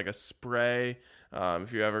Reviver is like a spray.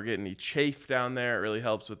 If you ever get any chafe down there, it really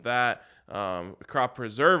helps with that. Crop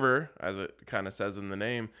Preserver, as it kind of says in the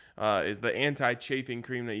name, is the anti-chafing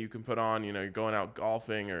cream that you can put on. You know, you're going out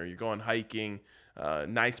golfing or you're going hiking.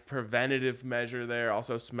 Nice preventative measure there.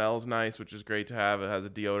 Also smells nice, which is great to have. It has a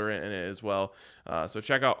deodorant in it as well. So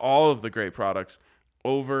check out all of the great products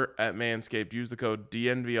over at Manscaped. Use the code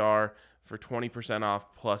DNVR for 20%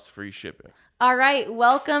 off plus free shipping. All right.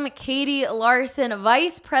 Welcome, Katie Larson,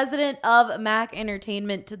 Vice President of Mac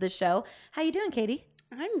Entertainment, to the show. How you doing, Katie?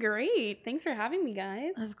 I'm great. Thanks for having me,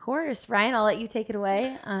 guys. Of course. Ryan, I'll let you take it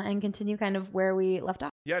away and continue kind of where we left off.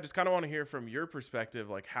 Yeah, just kind of want to hear from your perspective,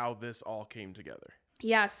 like how this all came together.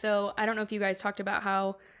 Yeah, so I don't know if you guys talked about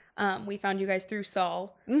how we found you guys through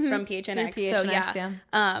Saul from PHNX. Through So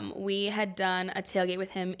PHNX, we had done a tailgate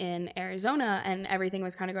with him in Arizona, and everything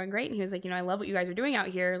was kind of going great. And he was like, I love what you guys are doing out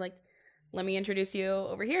here. Like, let me introduce you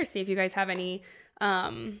over here, see if you guys have any,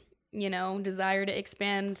 desire to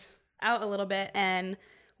expand out a little bit. And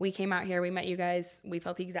we came out here, we met you guys, we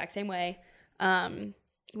felt the exact same way.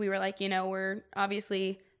 We were like, we're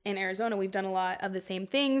obviously in Arizona, we've done a lot of the same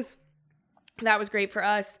things. That was great for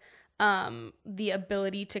us. The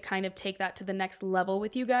ability to kind of take that to the next level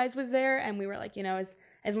with you guys was there. And we were like,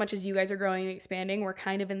 as much as you guys are growing and expanding, we're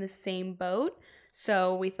kind of in the same boat.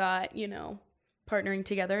 So we thought, partnering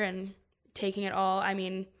together and taking it all,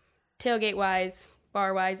 tailgate wise,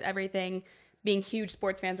 bar wise, everything, being huge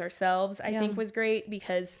sports fans ourselves, I think was great,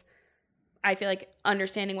 because I feel like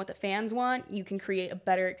understanding what the fans want, you can create a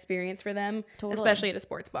better experience for them, especially at a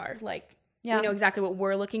sports bar. Like, we know exactly what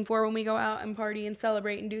we're looking for when we go out and party and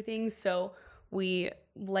celebrate and do things. So we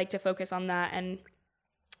like to focus on that and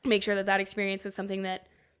make sure that experience is something that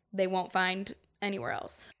they won't find anywhere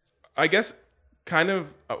else. I guess kind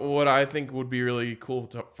of what I think would be really cool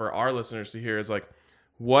for our listeners to hear is like,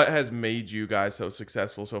 what has made you guys so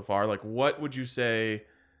successful so far? Like, what would you say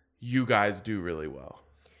you guys do really well?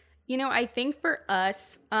 I think for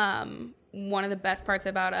us, one of the best parts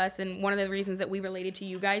about us and one of the reasons that we related to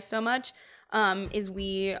you guys so much is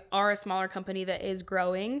we are a smaller company that is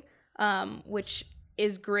growing, which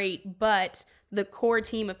is great. But the core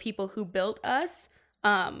team of people who built us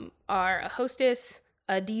are a hostess,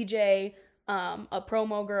 a DJ, a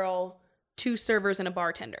promo girl, 2 servers, and a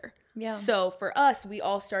bartender. Yeah. So for us, we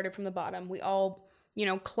all started from the bottom. We all,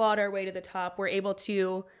 clawed our way to the top. We're able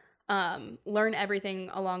to learn everything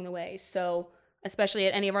along the way. So especially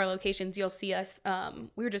at any of our locations, you'll see us.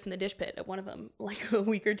 We were just in the dish pit at one of them like a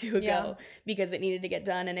week or 2 ago because it needed to get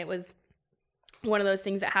done. And it was one of those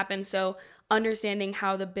things that happened. So understanding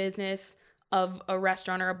how the business of a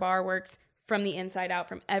restaurant or a bar works from the inside out,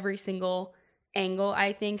 from every single angle,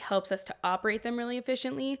 I think helps us to operate them really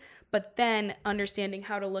efficiently. But then understanding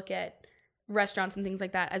how to look at restaurants and things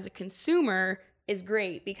like that as a consumer is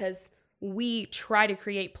great, because we try to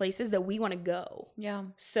create places that we want to go. Yeah.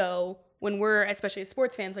 So when we're, especially as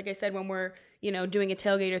sports fans, like I said, when we're, doing a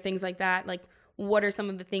tailgate or things like that, like, what are some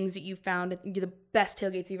of the things that you found at the best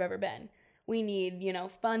tailgates you've ever been? We need,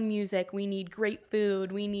 fun music. We need great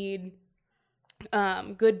food. We need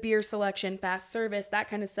good beer selection, fast service, that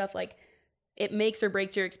kind of stuff. Like, it makes or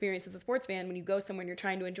breaks your experience as a sports fan when you go somewhere and you're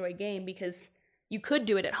trying to enjoy a game, because you could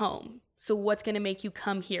do it at home. So what's going to make you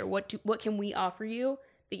come here? What can we offer you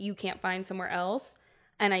that you can't find somewhere else.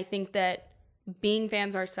 And I think that being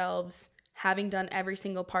fans ourselves, having done every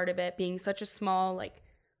single part of it, being such a small, like,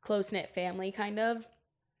 close-knit family kind of,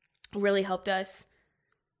 really helped us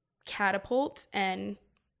catapult and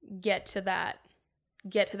get to that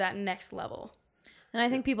next level. And I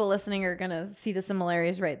think people listening are going to see the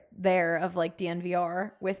similarities right there of like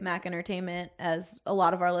DNVR with Mac Entertainment, as a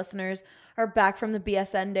lot of our listeners are back from the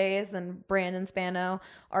BSN days, and Brandon Spano,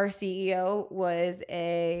 our CEO, was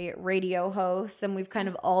a radio host, and we've kind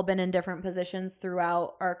of all been in different positions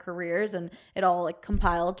throughout our careers, and it all like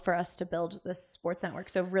compiled for us to build this sports network.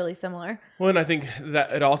 So really similar. Well, and I think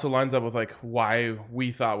that it also lines up with like why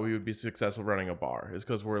we thought we would be successful running a bar, is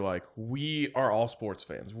because we're like, we are all sports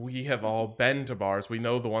fans. We have all been to bars. We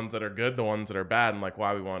know the ones that are good, the ones that are bad, and like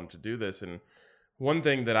why we wanted to do this. And one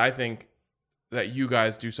thing that I think that you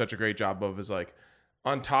guys do such a great job of is like,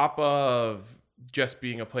 on top of just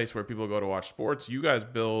being a place where people go to watch sports, you guys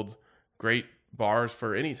build great bars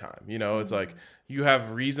for any time. You know, it's like you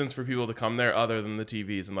have reasons for people to come there other than the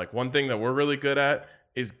TVs. And like one thing that we're really good at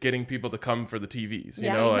is getting people to come for the TVs.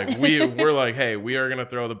 You know, like we're like, hey, we are going to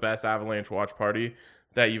throw the best Avalanche watch party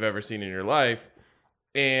that you've ever seen in your life.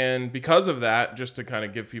 And because of that, just to kind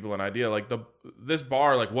of give people an idea, like this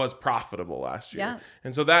bar like was profitable last year. Yeah.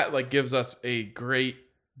 And so that like gives us a great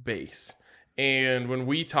base. And when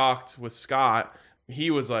we talked with Scott,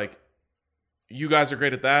 he was like, you guys are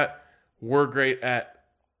great at that. We're great at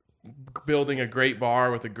building a great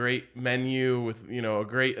bar with a great menu, with, you know, a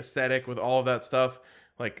great aesthetic, with all of that stuff.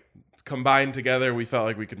 Like combined together, we felt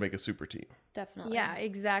like we could make a super team. Definitely. Yeah,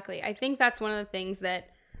 exactly. I think that's one of the things that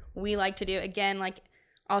we like to do. Again, like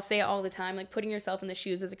I'll say it all the time, like putting yourself in the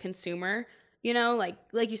shoes as a consumer, you know,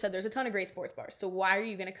 like you said, there's a ton of great sports bars. So why are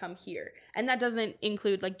you going to come here? And that doesn't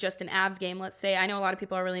include like just an Avs game. Let's say, I know a lot of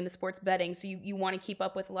people are really into sports betting. So you want to keep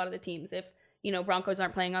up with a lot of the teams. If, you know, Broncos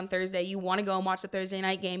aren't playing on Thursday, you want to go and watch the Thursday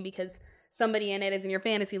night game because somebody in it is in your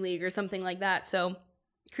fantasy league or something like that. So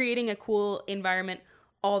creating a cool environment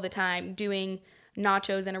all the time, doing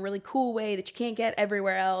nachos in a really cool way that you can't get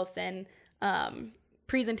everywhere else, and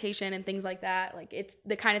presentation and things like that. Like it's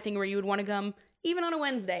the kind of thing where you would want to come even on a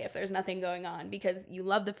Wednesday if there's nothing going on, because you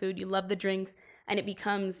love the food, you love the drinks, and it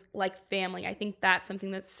becomes like family. I think that's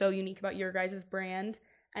something that's so unique about your guys' brand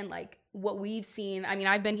and like what we've seen. I mean,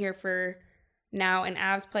 I've been here for now an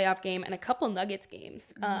Avs playoff game and a couple Nuggets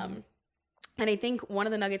games. And I think one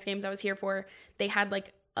of the Nuggets games I was here for, they had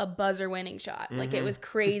like a buzzer winning shot. Like it was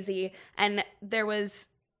crazy. And there was,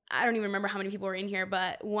 I don't even remember how many people were in here,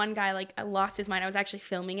 but one guy like lost his mind. I was actually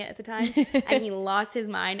filming it at the time, and he lost his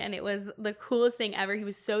mind, and it was the coolest thing ever. He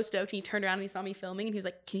was so stoked, and he turned around and he saw me filming, and he was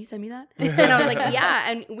like, "Can you send me that?" And I was like,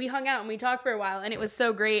 "Yeah." And we hung out and we talked for a while, and it was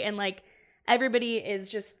so great. And like everybody is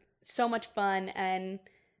just so much fun and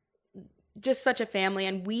just such a family.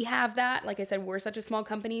 And we have that. Like I said, we're such a small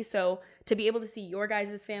company, so to be able to see your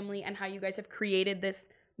guys' family and how you guys have created this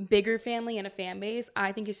bigger family and a fan base,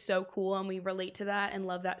 I think is so cool, and we relate to that and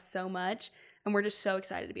love that so much, and we're just so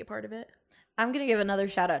excited to be a part of it. I'm going to give another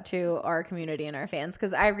shout out to our community and our fans,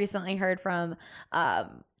 because I recently heard from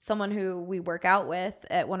someone who we work out with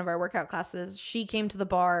at one of our workout classes. She came to the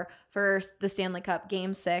bar for the Stanley Cup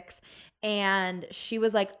Game 6, and she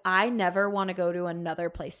was like, I never want to go to another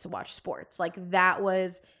place to watch sports. Like that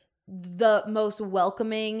was the most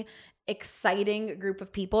welcoming, exciting group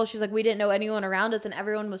of people. She's like, we didn't know anyone around us, and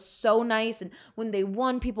everyone was so nice, and when they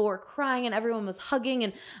won, people were crying and everyone was hugging.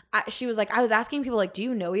 And she was like, I was asking people like, do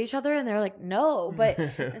you know each other? And they're like, no, but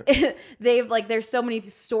they've like, there's so many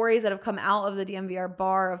stories that have come out of the DNVR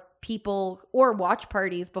bar of people, or watch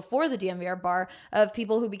parties before the DNVR bar, of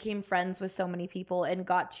people who became friends with so many people and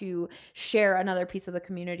got to share another piece of the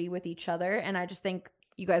community with each other. And I just think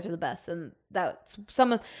you guys are the best. And that's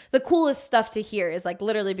some of the coolest stuff to hear, is like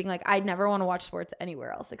literally being like, I never want to watch sports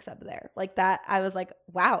anywhere else except there. Like that, I was like,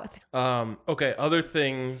 wow. Okay. Other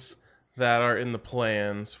things that are in the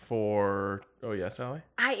plans for, oh yes, Allie?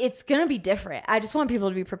 It's going to be different. I just want people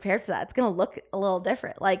to be prepared for that. It's going to look a little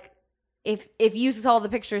different. Like if you saw the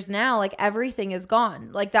pictures now, like everything is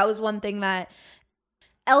gone. Like that was one thing that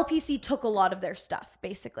LPC took a lot of their stuff,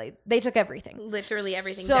 basically. They took everything. Literally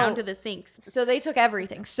everything, down to the sinks. So they took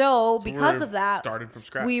everything. So because of that, started from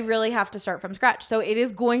scratch. We really have to start from scratch. So it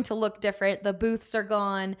is going to look different. The booths are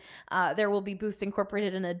gone. There will be booths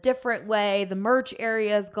incorporated in a different way. The merch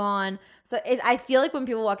area is gone. So I feel like when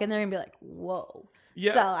people walk in there and be like, whoa.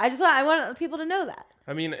 Yeah. So I want people to know that.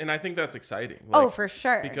 I mean, and I think that's exciting. Like, for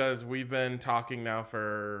sure. Because we've been talking now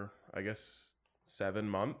for, I guess, 7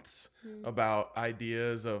 months about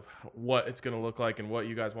ideas of what it's going to look like and what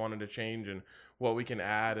you guys wanted to change and what we can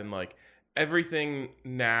add. And like everything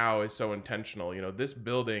now is so intentional. You know, this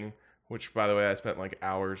building, which by the way, I spent like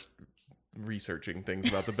hours researching things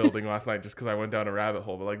about the building last night just because I went down a rabbit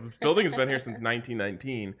hole. But like, this building has been here since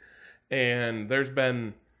 1919, and there's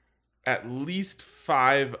been at least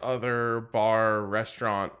 5 other bar,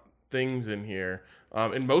 restaurant things in here,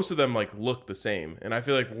 and most of them like look the same. And I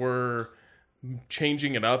feel like we're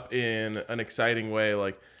changing it up in an exciting way.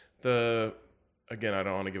 Like again, I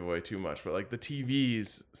don't want to give away too much, but like the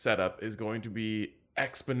TV's setup is going to be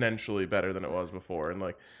exponentially better than it was before. And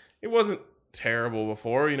like, it wasn't terrible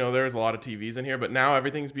before, you know, there was a lot of TVs in here, but now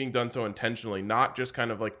everything's being done so intentionally, not just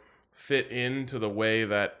kind of like fit into the way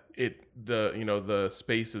that the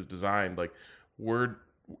space is designed. Like,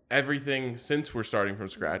 everything, since we're starting from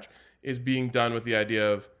scratch, is being done with the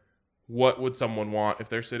idea of what would someone want if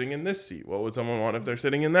they're sitting in this seat? What would someone want if they're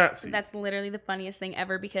sitting in that seat? That's literally the funniest thing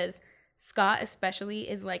ever, because Scott especially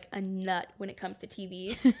is like a nut when it comes to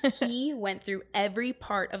TVs. He went through every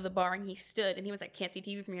part of the bar and he stood and he was like, can't see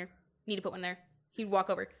TV from here. Need to put one there. He'd walk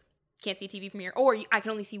over. Can't see TV from here. Or I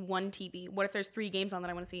can only see one TV. What if there's 3 games on that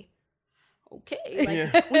I want to see?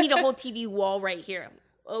 Okay. Like, we need a whole TV wall right here.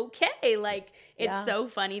 Okay. Like, it's so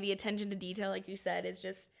funny. The attention to detail, like you said, is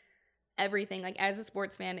just everything. Like, as a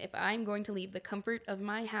sports fan, if I'm going to leave the comfort of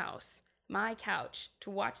my house, my couch, to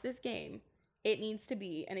watch this game, it needs to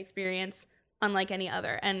be an experience unlike any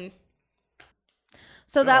other. And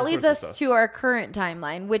so that leads us to our current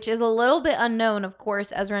timeline, which is a little bit unknown, of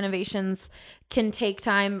course, as renovations can take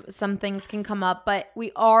time. Some things can come up, but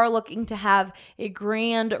we are looking to have a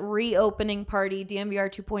grand reopening party, DNVR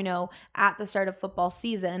 2.0, at the start of football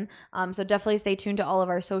season. So definitely stay tuned to all of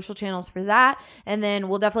our social channels for that. And then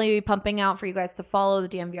we'll definitely be pumping out for you guys to follow the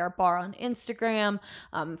DNVR bar on Instagram,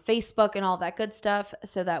 Facebook, and all that good stuff,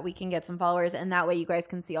 so that we can get some followers. And that way you guys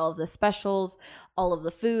can see all of the specials, all of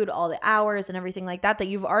the food, all the hours, and everything like that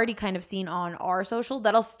you've already kind of seen on our social.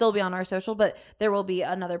 That'll still be on our social, but there will be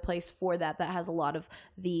another place for that has a lot of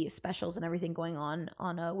the specials and everything going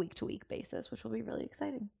on a week-to-week basis, which will be really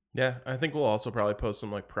exciting. Yeah, I think we'll also probably post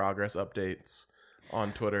some like progress updates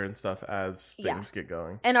on Twitter and stuff as things get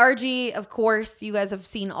going. And RG, of course, you guys have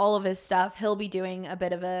seen all of his stuff. He'll be doing a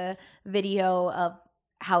bit of a video of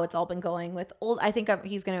how it's all been going with I think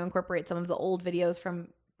he's going to incorporate some of the old videos from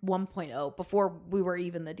 1.0 before we were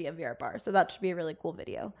even the DNVR bar. So that should be a really cool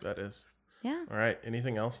video. That is. Yeah. All right.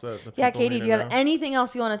 Anything else that the people Yeah, Katie, do you have know? anything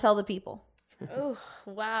else you want to tell the people? Oh,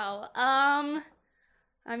 wow.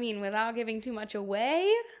 I mean, without giving too much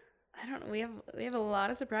away, I don't know. We have a lot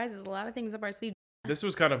of surprises, a lot of things up our sleeve. This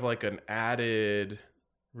was kind of like an added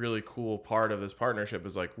really cool part of this partnership,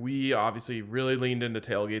 is like, we obviously really leaned into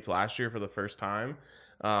tailgates last year for the first time.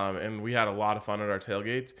 And we had a lot of fun at our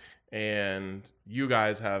tailgates. And you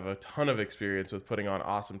guys have a ton of experience with putting on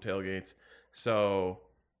awesome tailgates. So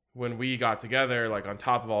when we got together, like, on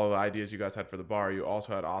top of all the ideas you guys had for the bar, you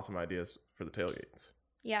also had awesome ideas for the tailgates.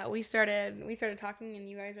 Yeah, we started talking, and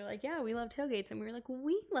you guys were like, yeah, we love tailgates. And we were like,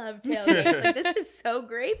 we love tailgates. Like, this is so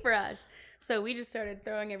great for us. So we just started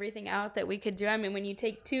throwing everything out that we could do. I mean, when you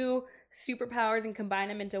take 2 superpowers and combine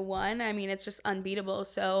them into one, I mean, it's just unbeatable.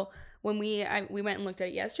 So when we went and looked at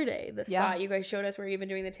it yesterday, the spot you guys showed us where you've been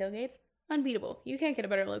doing the tailgates, unbeatable. You can't get a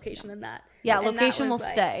better location than that. Yeah, and location will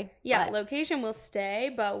stay. Yeah, location will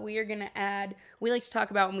stay, but we are going to add, we like to talk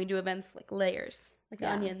about when we do events, like layers, like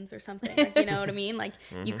onions or something. Like, you know what I mean? Like,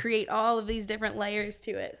 you create all of these different layers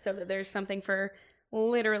to it so that there's something for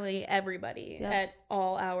literally everybody at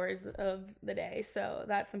all hours of the day. So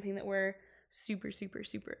that's something that we're super, super,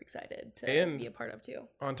 super excited to be a part of too.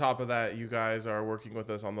 On top of that, you guys are working with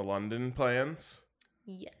us on the London plans.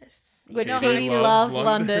 Yes. Which Katie loves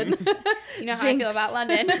London. You know how I feel about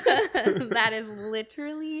London. That is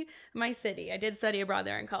literally my city. I did study abroad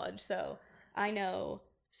there in college, so I know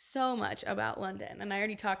so much about London. And I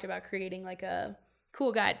already talked about creating like a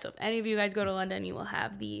cool guide. So if any of you guys go to London, you will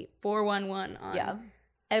have the 411 on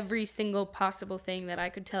every single possible thing that I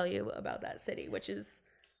could tell you about that city, which is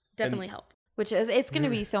definitely helpful. It's going to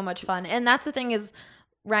be so much fun. And that's the thing is,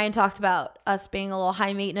 Ryan talked about us being a little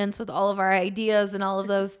high maintenance with all of our ideas and all of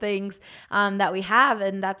those things that we have.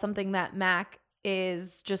 And that's something that Mac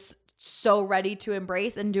is just so ready to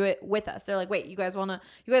embrace and do it with us. They're like, wait, you guys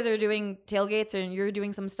are doing tailgates and you're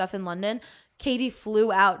doing some stuff in London. Katie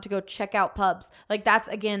flew out to go check out pubs. Like, that's,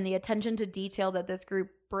 again, the attention to detail that this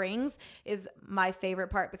group brings is my favorite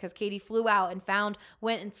part, because Katie flew out and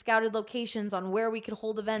went and scouted locations on where we could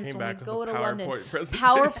hold events when we go to London.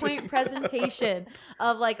 PowerPoint presentation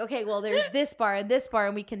of like, okay, well, there's this bar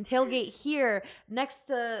and we can tailgate here next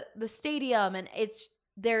to the stadium. And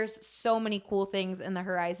there's so many cool things in the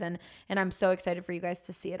horizon, and I'm so excited for you guys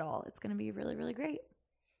to see it all. It's going to be really, really great.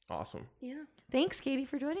 Awesome. Yeah. Thanks, Katie,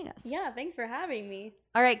 for joining us. Yeah, thanks for having me.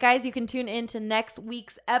 All right, guys, you can tune in to next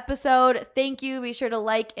week's episode. Thank you. Be sure to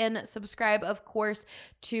like and subscribe, of course,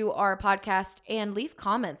 to our podcast and leave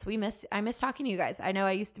comments. I miss talking to you guys. I know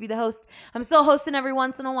I used to be the host. I'm still hosting every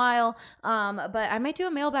once in a while, but I might do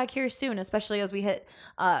a mailbag here soon, especially as we hit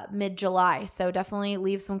mid-July. So definitely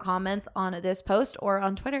leave some comments on this post or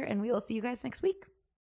on Twitter, and we will see you guys next week.